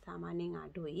 price එකත් සාමාන්‍යයෙන්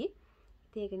අඩුයි.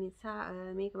 ඒක නිසා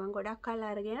මේක මම ගොඩක් කල්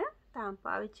අරගෙන තාම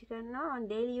පාවිච්චි කරනවා. මම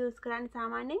daily use කරන්නේ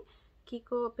සාමාන්‍යයෙන්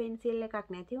Kiko pencil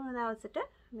එකක් නැති වුණ දවසට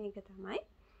මේක තමයි.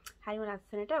 හරිම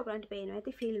ලස්සනට ඔයගලන්ට පේනවා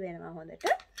ඇති feel වෙනවා හොඳට.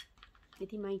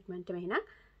 ඉතින් මම ඉක්මනටම එහෙනම්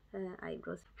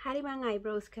eyebrows. හරි මම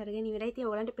eyebrows කරගෙන ඉවරයි. ඉතින්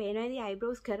ඔයගලන්ට පේනවා ඇති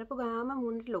eyebrows කරපු ගාම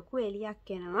මුණට ලොකු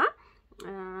එලියක් එනවා.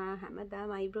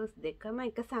 හැමදාම eyebrows දෙකම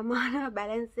එක සමානව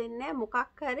balance වෙන්නේ නැහැ.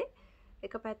 මොකක් හරි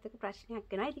එක පැත්තක ප්‍රශ්නයක්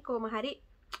වෙනවා. ඉතින් කොහොම හරි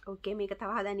ඕකේ මේක තව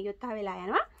හදන්න ගියොත් තව වෙලා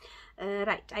යනවා.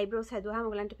 right eyebrows හැදුවාම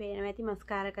ඔයගලන්ට පේනවා ඇති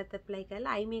mascara එකත් apply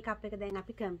කරලා eye makeup එක දැන්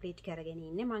අපි complete කරගෙන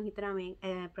ඉන්නේ. මම හිතනවා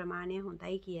මේ ප්‍රමාණය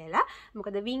හොඳයි කියලා.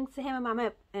 මොකද wings එහෙම මම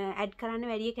add කරන්න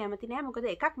වැඩි කැමති නෑ. මොකද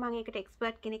එකක් මම ඒකට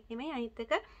expert කෙනෙක් නෙමෙයි. අනිත්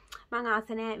එක මම ආස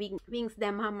නෑ wings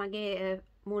දැම්මම මගේ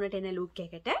මූණට එන ලුක්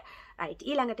එකට. රයිට්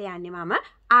ඊළඟට යන්නේ මම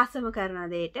ආසම කරන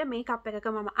දෙයට මේකප් එකක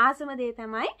මම ආසම දේ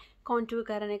තමයි කොන්ටූර්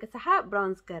කරන එක සහ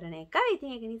බ්‍රොන්ස් කරන එක.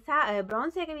 ඉතින් ඒක නිසා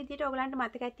බ්‍රොන්ස් එක විදිහට ඔයගලන්ට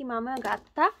මතක ඇති මම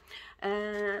ගත්තා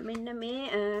මෙන්න මේ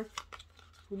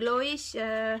ග්ලෝයිෂ්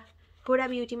Huda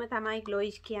Beautyම තමයි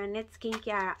ග්ලෝයිෂ් කියන්නේ ස්කින්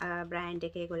කෙයාර් බ්‍රෑන්ඩ්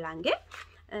එකේ ඒගොල්ලන්ගේ.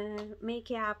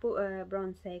 මේකේ ආපු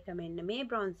බ්‍රොන්ස් එක මෙන්න මේ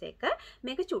බ්‍රොන්ස් එක.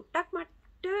 මේක චුට්ටක් මට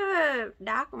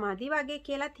ඩාර්ක් මදි වගේ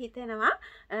කියලාත් හිතෙනවා.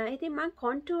 ඉතින් මම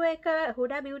කොන්ටූර් එක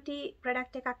Huda Beauty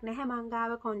ප්‍රොඩක්ට් එකක් නැහැ මං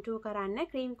ගාව කොන්ටූර් කරන්න.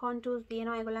 ක්‍රීම් කොන්ටූර්ස්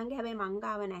තියෙනවා ඒගොල්ලන්ගේ. හැබැයි මං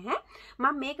ගාව නැහැ.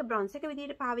 මම මේක බ්‍රොන්ස් එක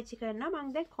විදිහට පාවිච්චි කරනවා. මම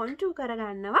දැන් කොන්ටූර්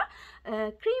කරගන්නවා.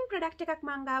 ක්‍රීම් ප්‍රොඩක්ට් එකක්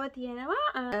මං ගාව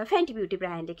තියෙනවා Fenty Beauty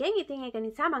බ්‍රෑන්ඩ් එකෙන්. ඉතින් ඒක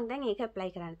නිසා මං දැන් ඒක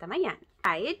ඇප්ලයි කරන්න තමයි යන්නේ.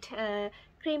 රයිට්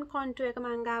ක්‍රීම් කොන්ටූර් එක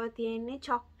මං ගාව තියෙන්නේ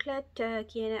chocolate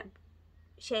කියන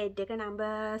shade එක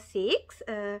number 6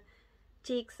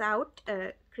 cheeks out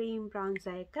cream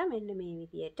bronzer එක මෙන්න මේ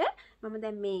විදියට. මම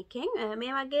දැන් මේකෙන්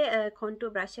මේ වගේ contour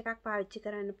brush එකක් පාවිච්චි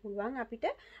කරන්න පුළුවන් අපිට.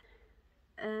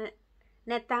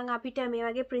 නැත්නම් අපිට මේ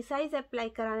වගේ precise apply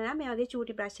කරන්න නම් මේ වගේ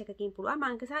චූටි brush එකකින් පුළුවන්.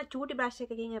 මම කසා චූටි brush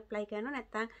එකකින් apply කරනවා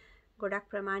නැත්නම් ගොඩක්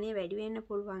ප්‍රමාණය වැඩි වෙන්න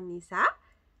පුළුවන් නිසා.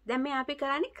 දැන් මේ අපි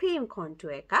කරන්නේ cream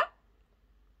contour එකක්.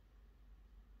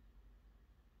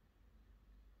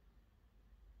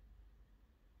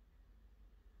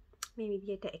 මේ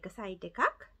විදිහට එක සයිඩ්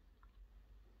එකක්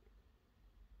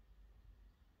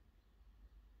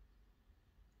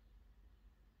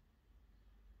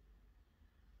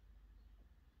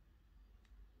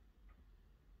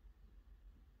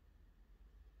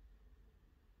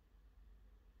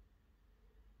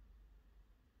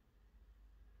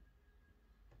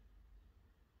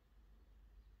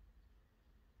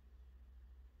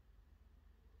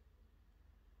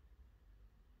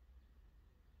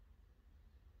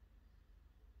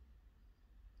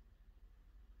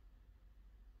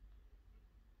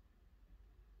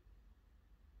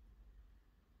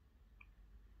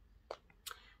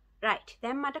right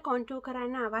දැන් මට කොන්ටූර්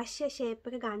කරන්න අවශ්‍ය ෂේප්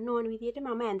එක ගන්න ඕන විදිහට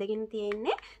මම ඇඳගෙන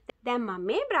තියෙන්නේ. දැන් මම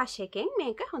මේ බ්‍රෂ් එකෙන්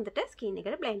මේක හොඳට ස්කින්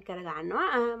එකට බ්ලෙන්ඩ් කර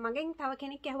ගන්නවා. මගෙන් තව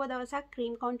කෙනෙක් ඇහුවා දවසක්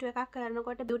ක්‍රීම් කොන්ටූර් එකක්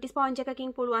කරනකොට බියුටි ස්පොන්ජ්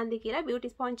එකකින් පුළුවන්ද කියලා.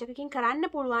 බියුටි ස්පොන්ජ් එකකින් කරන්න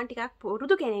පුළුවන් ටිකක්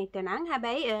පුරුදු කෙනෙක්ට නම්.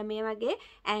 හැබැයි මේ වගේ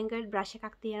ඇන්ගල්ඩ් බ්‍රෂ්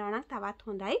එකක් තියෙනවා නම් තවත්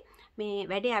හොඳයි. මේ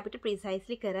වැඩේ අපිට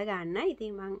ප්‍රිසයිස්ලි කරගන්න.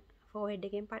 ඉතින් මම ෆෝහෙඩ්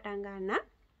එකෙන් පටන් ගන්න.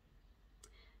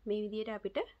 මේ විදිහට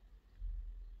අපිට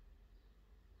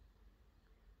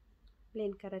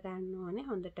බ්ලෙන්ඩ් කරගන්න ඕනේ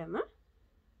හොඳටම.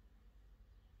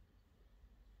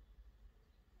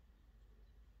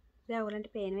 දැන් ඔයගලන්ට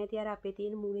පේනවා ඇති අර අපේ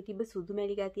තියෙන මූණේ තිබ්බ සුදු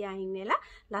මැලි ගතිය අයින් වෙලා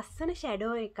ලස්සන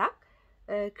ෂැඩෝ එකක්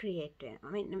ක්‍රියේට්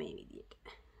වෙනවා. මෙන්න මේ විදිහට.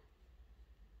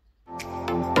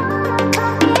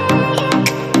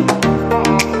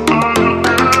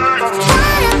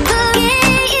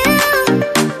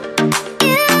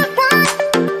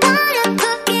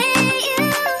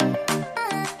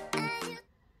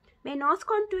 නෝස්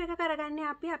කොන්ටූර් එක කරගන්නේ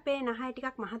අපි අපේ නහය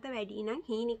ටිකක් මහත වැඩි නම්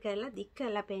හීනි කරලා දික්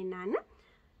කරලා පෙන්නන්න.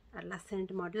 අර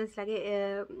ලස්සනට මොඩල්ස් ලගේ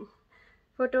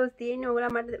ෆොටෝස් තියෙන ඕගොල්ලෝ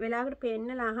මට වෙලාවකට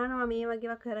පෙන්නලා අහනවා මේ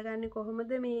වගේව කරගන්නේ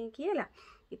කොහොමද මේ කියලා.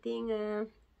 ඉතින්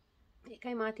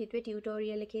ඒකයි මාත් හිතුවේ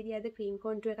ටියුටෝරියල් එකේදී අද ක්‍රීම්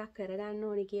කොන්ටූර් එකක් කරගන්න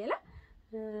ඕනේ කියලා.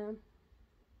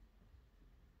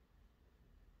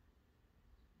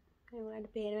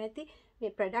 ඔයාලට පේනවා ඇති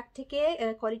මේ ප්‍රොඩක්ට් එකේ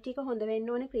ක්වොලිටි එක හොඳ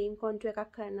වෙන්න ඕනේ ක්‍රීම් කොන්ටූර්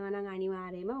එකක් කරනවා නම්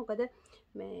අනිවාර්යයෙන්ම. මොකද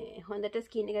මේ හොඳට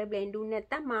ස්කින් එකට බ්ලෙන්ඩ් වුනේ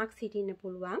නැත්තම් මාක්ස් හිටින්න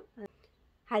පුළුවන්.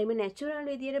 හරිම නැචරල්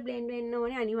විදියට බ්ලෙන්ඩ් වෙන්න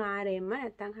ඕනේ අනිවාර්යයෙන්ම.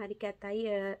 නැත්තම් හරි කැතයි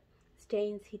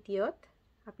ස්ටේන්ස් හිටියොත්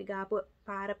අපි ගාපු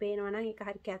පාර පේනවා නම් ඒක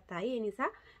හරි කැතයි. ඒ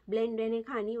නිසා බ්ලෙන්ඩ් වෙන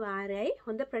එක අනිවාර්යයි.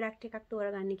 හොඳ ප්‍රොඩක්ට් එකක්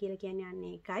තෝරගන්න කියලා කියන්නේ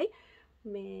අන්නේ ඒකයි.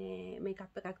 මේ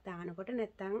මේකප් එකක් දානකොට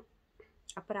නැත්තම්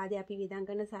අපරාධය අපි වියදම්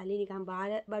කරන සල්ලි නිකන්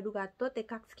බඩු ගත්තොත්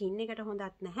එකක් ස්කින් එකට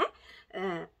හොඳත් නැහැ.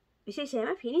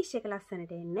 විශේෂයෙන්ම ෆිනිෂ් එක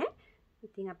ලස්සනට එන්නේ.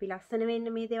 ඉතින් අපි ලස්සන වෙන්න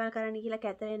මේ දේවල් කරන්න කියලා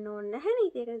කැත වෙන්න ඕනේ නැහැ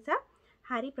නේද? ඒක නිසා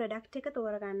හරි ප්‍රොඩක්ට් එක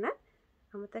තෝරගන්න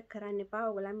අමතක කරන්න එපා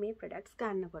ඔයගොල්ලන් මේ ප්‍රොඩක්ට්ස්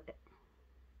ගන්නකොට.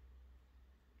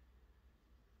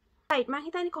 right මම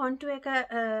හිතන්නේ කොන්ටූර් එක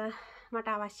මට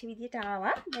අවශ්‍ය විදිහට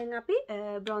ආවා. දැන් අපි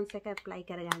බ්‍රොන්ස් එක ඇප්ලයි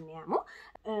කරගන්න යමු.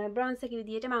 බ්‍රොන්ස් එක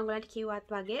විදිහට මම ඔයගලන්ට කිව්වත්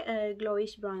වගේ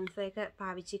ග්ලෝයිෂ් බ්‍රොන්ස් එක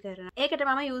පාවිච්චි කරනවා. ඒකට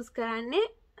මම යූස් කරන්නේ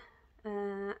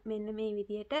මෙන්න මේ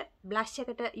විදිහට බ්ලෂ්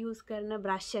එකට යූස් කරන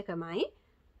බ්‍රෂ් එකමයි.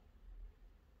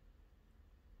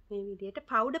 මේ විදිහට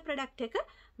පවුඩර් ප්‍රොඩක්ට් එක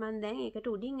මම දැන් ඒකට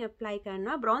උඩින් ඇප්ලයි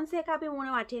කරනවා. බ්‍රොන්ස් එක අපි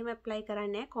මූණ වටේම ඇප්ලයි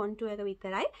කරන්නේ කොන්ටූර් එක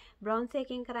විතරයි. බ්‍රොන්ස්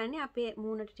එකකින් කරන්නේ අපේ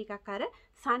මූණට ටිකක් අර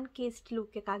සන් කිස්ඩ්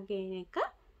ලුක් එකක් ගේන එක.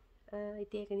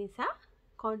 ඉතින් ඒක නිසා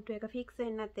කොන්ටූර් එක ෆික්ස්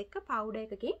වෙන්නත් එක්ක පවුඩර්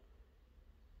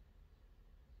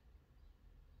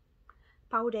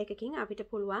එකකින් අපිට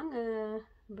පුළුවන්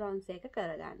බ්‍රොන්ස් එක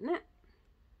කරගන්න.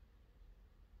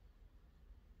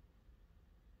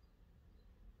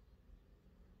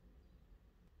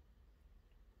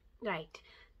 රයිට්.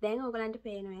 දැන් ඔයගලන්ට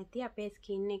පේනවා ඇති අපේ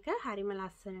ස්කින් එක හරිම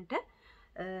ලස්සනට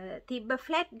තිබ්බ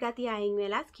ෆ්ලැට් ගතිය අයින්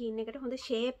වෙලා ස්කින් එකට හොඳ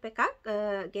ෂේප් එකක්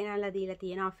ගෙනල්ලා දීලා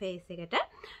තියෙනවා ෆේස් එකට.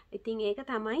 ඉතින් ඒක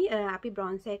තමයි අපි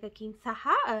බ්‍රොන්සර් එකකින් සහ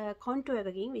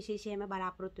කොන්ටුවර් එකකින් විශේෂයෙන්ම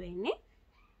බලාපොරොත්තු වෙන්නේ.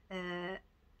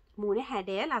 මූණේ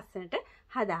හැඩය ලස්සනට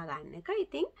හදාගන්න එක.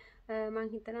 ඉතින් මම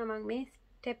හිතනවා මම මේ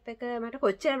ස්ටෙප් එක මට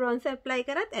කොච්චර බ්‍රොන්සර් ඇප්ලයි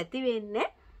කරත් ඇති වෙන්නේ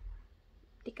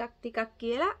ටිකක්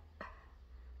කියලා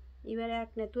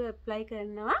ඉවරයක් නැතුව ඇප්ලයි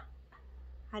කරනවා.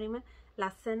 හරිම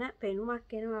ලස්සන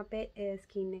පෙනුමක් එනවා අපේ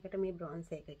ස්කින් එකට මේ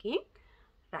බ්‍රොන්සර් එකකින්.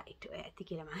 රයිට් ඔය ඇති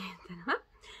කියලා මම හිතනවා.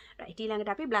 රයිට්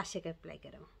ඊළඟට අපි බ්ලෂ් එක ඇප්ලයි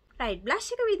කරමු. රයිට් බ්ලෂ්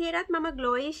එක විදියටත් මම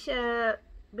ග්ලෝයිෂ්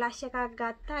බ්ලෂ් එකක්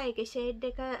ගත්තා. ඒකේ ෂේඩ්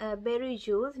එක berry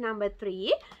juice number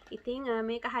 3. ඉතින්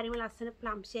මේක හරිම ලස්සන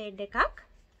ප්ලම් ෂේඩ් එකක්.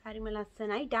 හරිම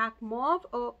ලස්සනයි ඩාර්ක් මෝව්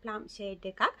ඕ ප්ලම් ෂේඩ්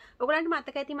එකක්. ඔයගලන්ට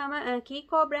මතක ඇති මම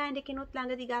කීකෝ බ්‍රෑන්ඩ් එකකිනුත්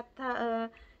ළඟදී ගත්ත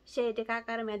ෂේඩ් එකක්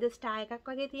අර මැද ස්ටාර් එකක්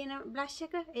වගේ තියෙන බ්ලෂ්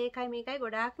එක. ඒකයි මේකයි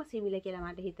ගොඩාක්ම සිමිලර් කියලා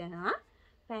මට හිතෙනවා.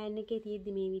 පෑන් එකේ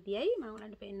තියෙද්දි මේ විදියයි මම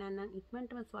ඔයාලට පෙන්නන්නම්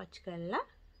ඉක්මනටම ස්වොච් කරලා.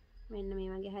 මෙන්න මේ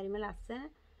වගේ හරිම ලස්සන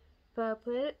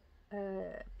purple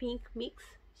pink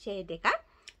mix ෂේඩ් එකක්.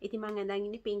 ඉතින් මම අඳන්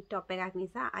ඉන්නේ pink top එකක්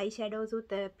නිසා අයි ෂැඩෝස්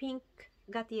උත් pink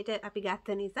ගතියට අපි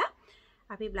ගත්ත නිසා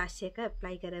අපි බ්ලෂ් එක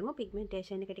ඇප්ලයි කරමු.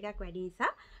 පිග්මන්ටේෂන් එක ටිකක් වැඩි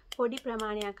නිසා පොඩි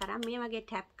ප්‍රමාණයක් අරන් මේ වගේ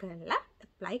ටැප් කරලා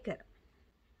ඇප්ලයි කරමු.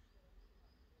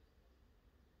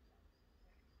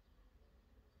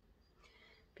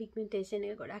 පිග්මන්ටේෂන්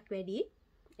එක ගොඩක් වැඩි.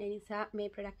 ඒ නිසා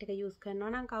මේ ප්‍රොඩක්ට් එක යූස්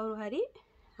කරනවා නම් කවුරු හරි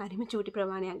හරිම චූටි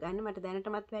ප්‍රමාණයක් ගන්න. මට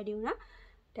දැනටමත් වැඩි වුණා.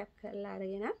 ටැප් කරලා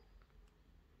අරගෙන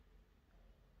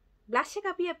බ්ලෂ් එක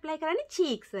අපි ඇප්ලයි කරන්නේ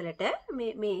චීක්ස් වලට.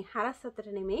 මේ හරස්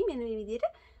අතට නෙමෙයි. මෙන්න මේ විදිහට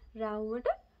රවුමට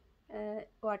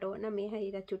ඔයාට ඕන මේ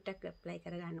හරියට චුට්ටක් ඇප්ලයි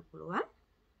කරගන්න පුළුවන්.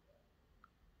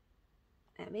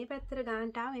 මේ පැත්තට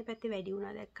ගන්නට ආව මේ පැත්තේ වැඩි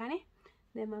වුණා දැක්කනේ.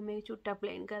 දැන් මම මේක චුට්ටක්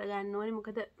බ්ලෙන්ඩ් කරගන්න ඕනේ.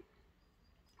 මොකද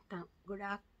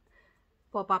ගොඩාක්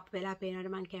පොප් අප් වෙලා පේනවට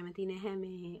මම කැමති නැහැ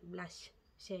මේ බ්ලෂ්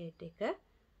ෂේඩ් එක.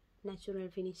 නැචරල්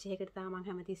ෆිනිෂ් එකකට තමයි මම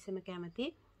හැමතිස්සෙම කැමති.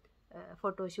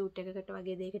 ෆොටෝ ෂූට් එකකට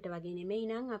වගේ දෙයකට වගේ නෙමෙයි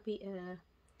නම් අපි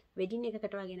වෙඩින්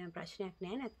එකකට වගේ නම් ප්‍රශ්නයක්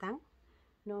නැහැ. නැත්තම්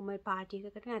normal party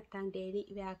එකකට නැත්තම් daily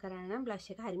wear කරන්න නම්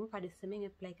බ්ලෂ් එක හරියම පරිස්සමෙන්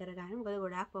ඇප්ලයි කරගන්න. මොකද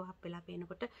ගොඩාක් පොප් අප් වෙලා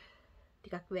පේනකොට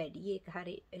ටිකක් වැඩි. ඒක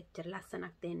හරි එච්චර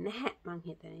ලස්සනක් දෙන්නේ නැහැ මං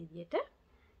හිතන විදියට.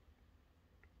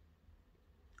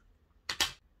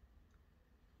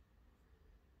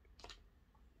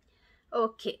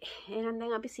 ඕකේ. එහෙනම්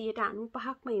දැන් අපි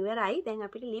 95%ක්ම ඉවරයි. දැන්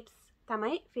අපිට lips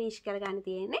තමයි ෆිනිෂ් කරගන්න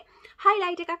තියෙන්නේ.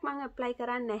 highlight එකක් මම apply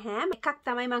කරන්නේ නැහැ. එකක්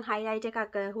තමයි මම highlight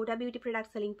එකක් Huda beauty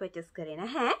products වලින් purchase කරේ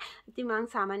නැහැ. ඉතින් මම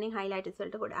සාමාන්‍යයෙන් highlighters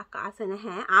වලට ගොඩක් ආස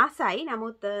නැහැ. ආසයි.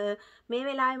 නමුත් මේ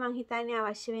වෙලාවේ මම හිතන්නේ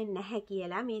අවශ්‍ය වෙන්නේ නැහැ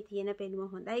කියලා. මේ තියෙන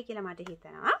පෙනුම හොඳයි කියලා මට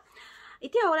හිතෙනවා.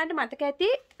 ඉතින් ඔයාලන්ට මතක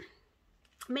ඇති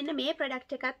මෙන්න මේ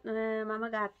ප්‍රොඩක්ට් එකත් මම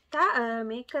ගත්තා.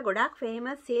 මේක ගොඩක්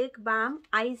famous silk balm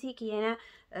icy කියන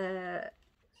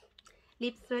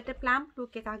lips වලට plump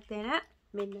look එකක් දෙන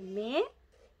මෙන්න මේ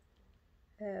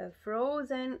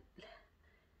frozen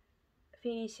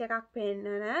finish එකක්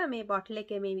පෙන්නන මේ bottle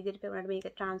එකේ මේ විදිහට පෙන්නනට මේක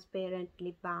transparent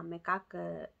lip balm එකක්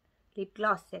lip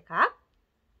gloss එකක්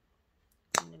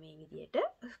මෙන්න මේ විදිහට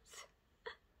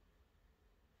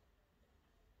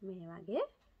මේ වගේ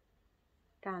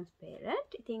transparent.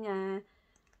 ඉතින්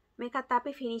මේකත්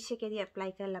අපි finish එකේදී apply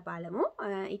කරලා බලමු.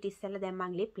 ඊට ඉස්සෙල්ලා දැන්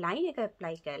මම lip line එක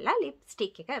apply කරලා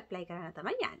lipstick එක apply කරන්න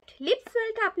තමයි යන්නේ. lips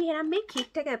වලට අපි එහෙනම් මේ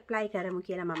kit එක apply කරමු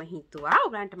කියලා මම හිතුවා.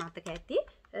 ඔයගලන්ට මතක ඇති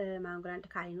මම ඔයගලන්ට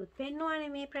කලිනුත්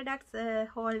පෙන්නුවානේ මේ products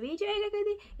haul video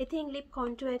එකකදී. ඉතින් lip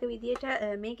contour එක විදියට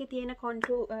මේකේ තියෙන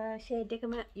contour shade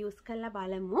එකම use කරලා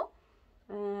බලමු.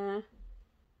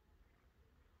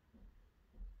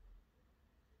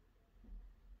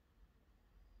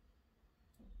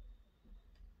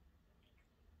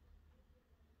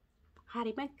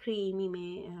 හරිම ක්‍රීමි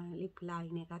මේ ලිප්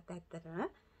ලයින් එකත් ඇත්තටම.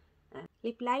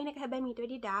 ලිප් ලයින් එක හැබැයි මීට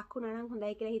වැඩි ඩාර්ක් වුණා නම්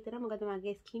හොඳයි කියලා හිතනවා. මොකද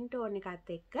මගේ ස්කින් ටෝන් එකත්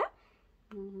එක්ක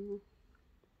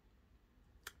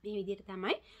මේ විදිහට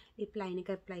තමයි ලිප් ලයින් එක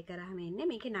ඇප්ලයි කරාම එන්නේ.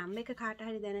 මේකේ නම් එක කාට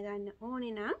හරි දැනගන්න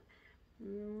ඕනේ නම්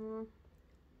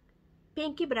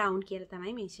pinky brown කියලා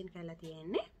තමයි මෙන්ෂන් කරලා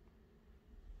තියෙන්නේ.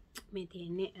 මේ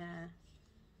තියෙන්නේ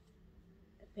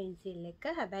pencil එක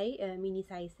හැබැයි mini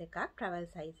size එකක්, travel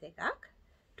size එකක්.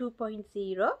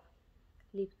 2.0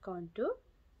 lip contour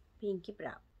pinky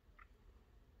brown.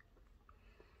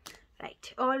 right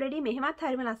already මෙහෙමත්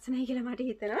හරිම ලස්සනයි කියලා මට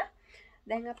හිතෙනවා.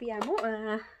 දැන් අපි යමු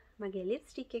මගේ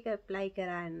lipstick එක apply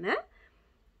කරන්න.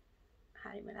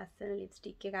 හරිම ලස්සන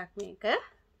lipstick එකක් මේක.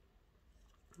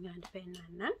 මම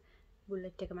පෙන්නන්නම්.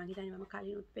 bullet එක මම හිතන්නේ මම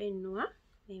කලිනුත් පෙන්නුවා.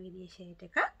 මේ විදිහේ shade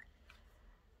එකක්.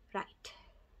 right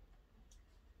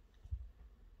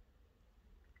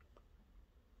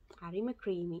හරිම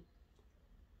ක්‍රීමි.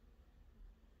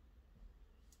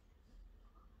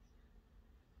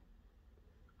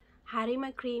 හරිම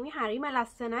ක්‍රීමි, හරිම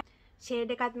ලස්සනයි.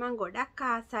 ෂේඩ් එකත් මම ගොඩක්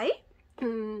ආසයි.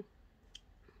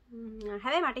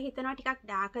 හැබැයි මට හිතෙනවා ටිකක්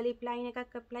ඩාර්ක් ලිප් ලයින්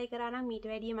එකක් ඇප්ලයි කරා නම් මීට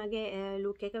වැඩිය මගේ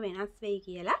ලුක් එක වෙනස් වෙයි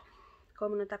කියලා.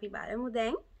 කොහොමුණත් අපි බලමු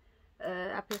දැන්.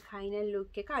 අපේ ෆයිනල්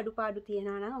ලුක් එක අඩුපාඩු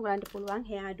තියෙනවා නම් ඔයගලන්ට පුළුවන්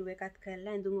hair අඩු එකක්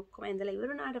කරලා ඇඳුම් ඔක්කොම ඇඳලා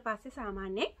ඉවරුනාට පස්සේ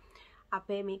සාමාන්‍යයෙන්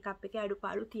අපේ මේකප් එකේ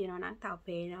අඩුපාඩු තියෙනවා නම් තව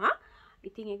පේනවා.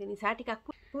 ඉතින් ඒක නිසා ටිකක්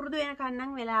පුරුදු වෙනකන්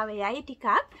නම් වෙලාව යයි ටිකක්.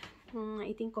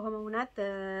 ඉතින් කොහොම වුණත්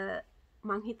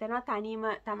මං හිතනවා තනියම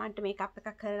Tamanට මේකප් එකක්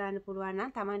කරගන්න පුළුවන්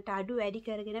නම් Tamanට අඩු වැඩි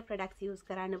කරගෙන ප්‍රොඩක්ට්ස් යූස්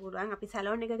කරන්න පුළුවන්. අපි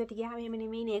සැලෝන් එකකට ගියාම එහෙම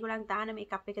නෙමෙයි නේ. ඒගොල්ලන් දාන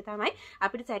මේකප් එක තමයි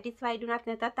අපිට සැටිස්ෆයිඩ් වුණත්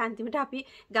නැතත් අන්තිමට අපි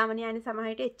ගමන යන්නේ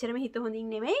සමහරවිට එච්චරම හිත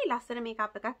හොඳින් නෙමෙයි. ලස්සන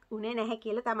මේකප් එකක් උනේ නැහැ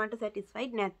කියලා Tamanට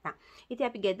සැටිස්ෆයිඩ් නැත්තම්. ඉතින්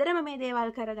අපි ගෙදරම මේ දේවල්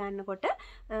කරගන්නකොට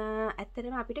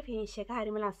ඇත්තටම අපිට ෆිනිෂ් එක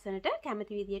හරිම ලස්සනට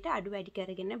කැමති විදියට අඩු වැඩි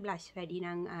කරගෙන බ්ලෂ් වැඩි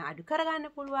නම් අඩු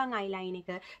කරගන්න පුළුවන්. අයිලයින්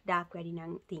එක ඩාර්ක් වැඩි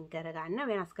නම් තින් කරගන්න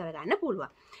වෙනස් කරගන්න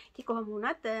පුළුවන්. ඉතින් කොහොම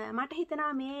වුණත් මට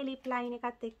හිතෙනවා මේ ලිප් ලයින්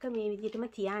එකත් එක්ක මේ විදිහටම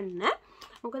තියන්න.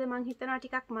 මොකද මං හිතනවා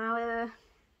ටිකක් මාව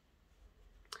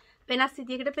වෙනස්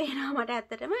විදිහකට පේනවා මට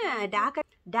ඇත්තටම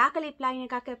ඩාර්ක් ලිප් ලයින්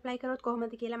එකක් ඇප්ලයි කරොත්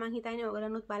කොහොමද කියලා මං හිතන්නේ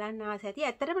ඔයගලනුත් බලන්න ආස ඇති.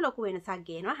 ඇත්තටම ලොකු වෙනසක්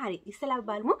ගේනවා. හරි. ඉස්සෙල්ලා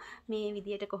බලමු මේ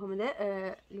විදිහට කොහොමද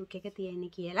ලුක් එක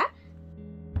තියෙන්නේ කියලා.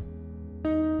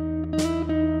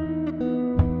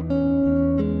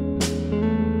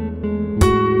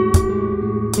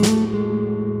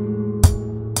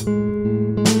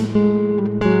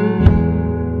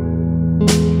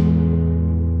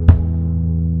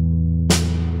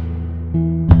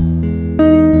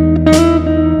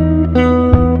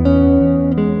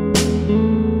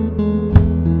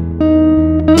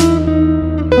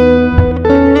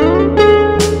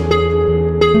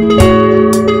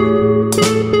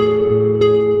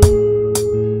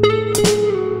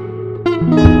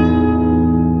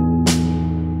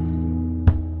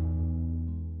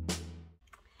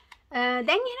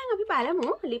 දැන් එහෙනම් අපි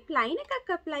බලමු ලිප් ලයින් එකක්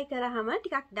ඇප්ලයි කරාම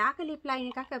ටිකක් ඩාර්ක් ලිප් ලයින්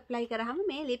එකක් ඇප්ලයි කරාම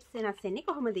මේ ලිප්ස් වෙනස් වෙන්නේ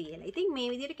කොහොමද කියලා. ඉතින් මේ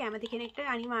විදිහට කැමති කෙනෙක්ට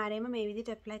අනිවාර්යයෙන්ම මේ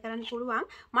විදිහට ඇප්ලයි කරන්න පුළුවන්.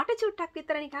 මට චුට්ටක්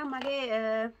විතර නිකන් මගේ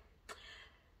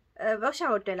වොෂ්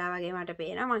අවුට් වෙලා වගේ මට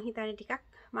පේනවා. මං හිතන්නේ ටිකක්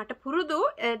මට පුරුදු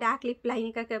ඩාර්ක් ලිප් ලයින්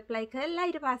එකක් ඇප්ලයි කරලා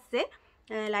ඊට පස්සේ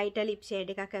ලයිටර් ලිප්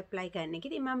ෂේඩ් එකක් ඇප්ලයි කරන එක.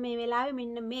 ඉතින් මම මේ වෙලාවේ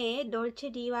මෙන්න මේ Dolce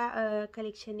Diva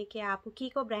කලෙක්ෂන් එකේ ආපු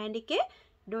කීකෝ බ්‍රෑන්ඩ් එකේ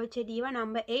Dolce Diva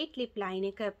number 8 lip line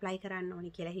එක apply කරන්න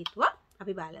ඕනේ කියලා හිතුවා.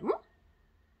 අපි බලමු.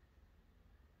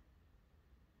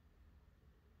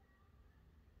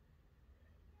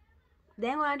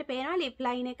 දැන් ඔයාලට පේනවා lip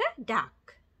line එක dark.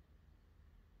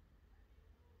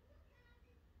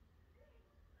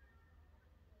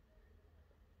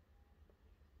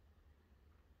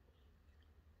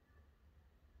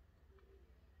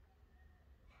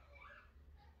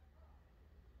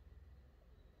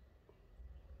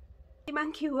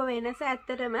 මං කිව්ව වෙනස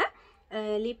ඇත්තටම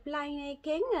ලිප් ලයින්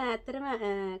එකෙන් ඇත්තටම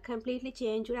කම්ප්ලීට්ලි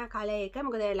චේන්ජ් වුණා කලර් එක.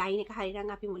 මොකද ලයින් එක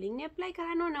හරියනම් අපි මුලින්ම ඇප්ලයි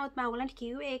කරන්න ඕන. නමුත් මම ඔයගලන්ට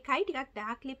කිව්වේ ඒකයි ටිකක්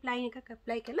ඩාර්ක් ලිප් ලයින් එකක්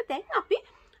ඇප්ලයි කරලා දැන් අපි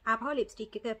ආපහු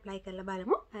ලිප්ස්ටික් එක ඇප්ලයි කරලා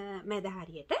බලමු මැද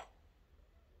හරියට.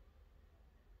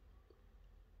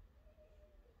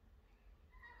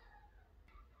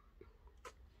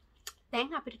 දැන්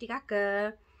අපිට ටිකක්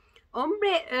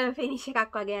ombre finish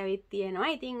එකක් වගේ ඇවිත්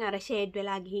තියෙනවා. ඉතින් අර shade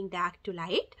වෙලා ගිහින් dark to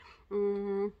light.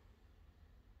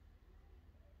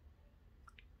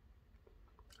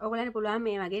 ඔයගලන්ට පුළුවන්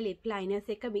මේ වගේ lip liners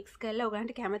එක mix කරලා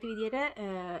ඔයගලන්ට කැමති විදියට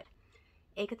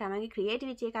ඒක තමයි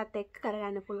creativity එකත් එක්ක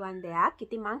කරගන්න පුළුවන් දෙයක්.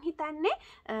 ඉතින් මං හිතන්නේ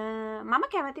මම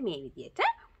කැමති මේ විදියට.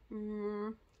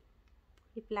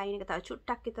 lip line එක තව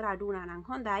චුට්ටක් විතර අඩු වුණා නම්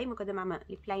හොඳයි. මොකද මම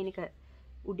lip line එක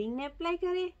උඩින් apply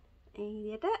කරේ. ඒ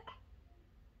විදියට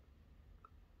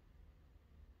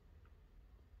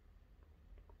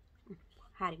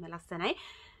හරිම ලස්සනයි.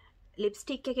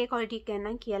 ලිප්ස්ටික් එකේ ක්වොලිටි එක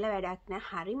ගැන කියලා වැඩක් නෑ.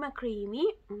 හරිම ක්‍රීමි.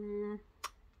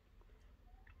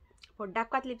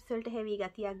 පොඩ්ඩක්වත් ලිප්ස් වලට හෙවි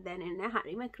ගතියක් දැනෙන්නේ නෑ.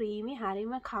 හරිම ක්‍රීමි,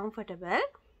 හරිම කම්ෆර්ටබල්.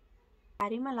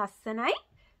 හරිම ලස්සනයි.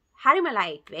 හරිම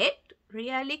light weight.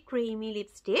 really creamy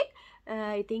lipstick.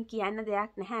 ඉතින් කියන්න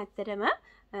දෙයක් නැහැ ඇත්තටම.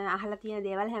 අහලා තියෙන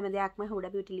දේවල් හැම දෙයක්ම Huda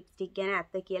Beauty lipstick ගැන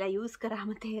ඇත්ත කියලා යූස්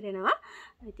කරාම තේරෙනවා.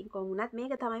 ඉතින් කොහොම වුණත්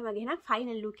මේක තමයි මගේ නම්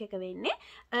ෆයිනල් ලුක් එක වෙන්නේ.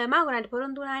 මම ඔයගලන්ට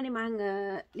පොරොන්දු වුණානේ මම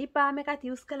ලිප් බාම් එකත්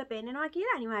යූස් කරලා පෙන්නනවා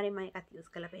කියලා. අනිවාර්යෙන්ම ඒකත්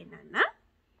යූස් කරලා පෙන්නන්න.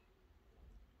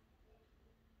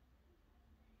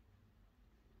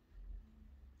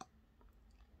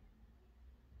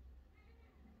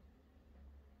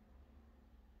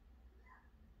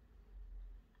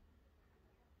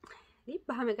 ලිප්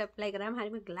බාම් එක ඇප්ලයි කරාම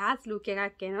හරිම ග්ලාස් ලුක්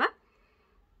එකක් එනවා.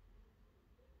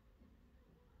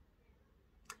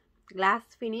 ග්ලාස්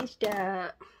ෆිනිෂ්ඩ්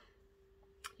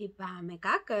lip balm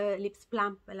එකක් lips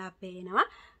plump වෙලා පේනවා.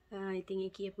 ඉතින්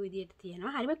ඒ කියපු විදිහට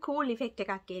තියෙනවා. හරිම cool effect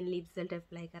එකක් එන lips වලට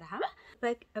apply කරාම.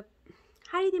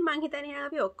 හරි ඉතින් මං හිතන්නේ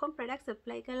අපි ඔක්කොම products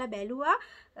apply කරලා බැලුවා.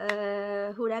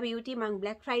 Huda Beauty මං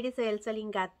Black Friday sales වලින්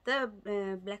ගත්ත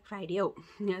Black Friday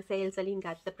sales වලින්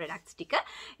ගත්ත products ටික.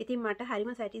 ඉතින් මට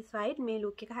හරිම satisfied. මේ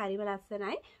look එක හරිම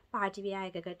ලස්සනයි. party wear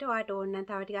එකකට ඔයාට ඕන නම්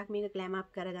තව ටිකක් මේක glam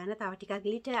up කරගන්න. තව ටිකක්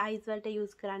glitter eyes වලට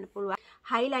use කරන්න පුළුවන්.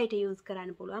 highlighter use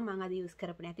කරන්න පුළුවන්. මං අද use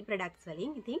කරපු නැති products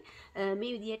වලින්. ඉතින්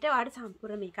මේ විදිහට ඔයාට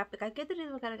සම්පූර්ණ makeup එකක්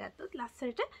ගෙදරින්ම කරගත්තොත්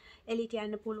ලස්සනට එළියට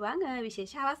යන්න පුළුවන්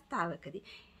විශේෂ අවස්ථාවකදී.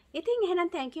 ඉතින් එහෙනම්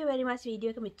thank you very much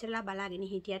video එක මෙච්චරලා බලාගෙන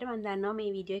හිටියට මම දන්නවා මේ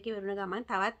වීඩියෝ එකේ වරුණ ගමන්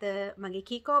තවත් මගේ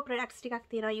Kiko products ටිකක්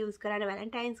තියෙනවා use කරන්න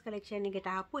Valentine's collection එකට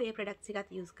ආපු ඒ products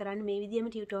ටිකත් use කරන්න මේ විදියම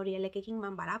tutorial එකකින්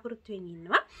මම බලාපොරොත්තු වෙමින්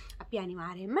ඉන්නවා. අපි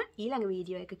අනිවාර්යයෙන්ම ඊළඟ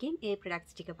වීඩියෝ එකකින් ඒ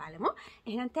products ටික බලමු.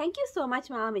 එහෙනම් thank you so much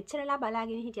මාව මෙච්චරලා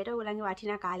බලාගෙන හිටියට ඔයගොල්ලන්ගේ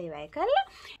වටිනා කාලය වැය කරලා.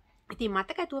 ඉතින්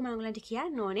මතක ඇතුව මම ඔයගලන්ට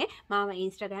කියන්න ඕනේ මාව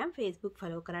Instagram Facebook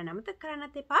follow කරන්න අමතක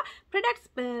කරන්නත් එපා.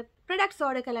 products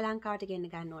order කරලා ලංකාවට ගෙන්න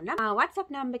ගන්න ඕන නම්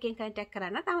WhatsApp number එකෙන් contact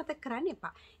කරන්නත් අමතක කරන්න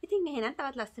එපා. ඉතින් එහෙනම්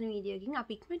තවත් ලස්සන වීඩියෝ එකකින්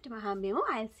අපි ඉක්මනටම හම්බෙමු.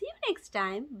 I'll see you next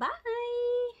time.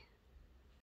 Bye.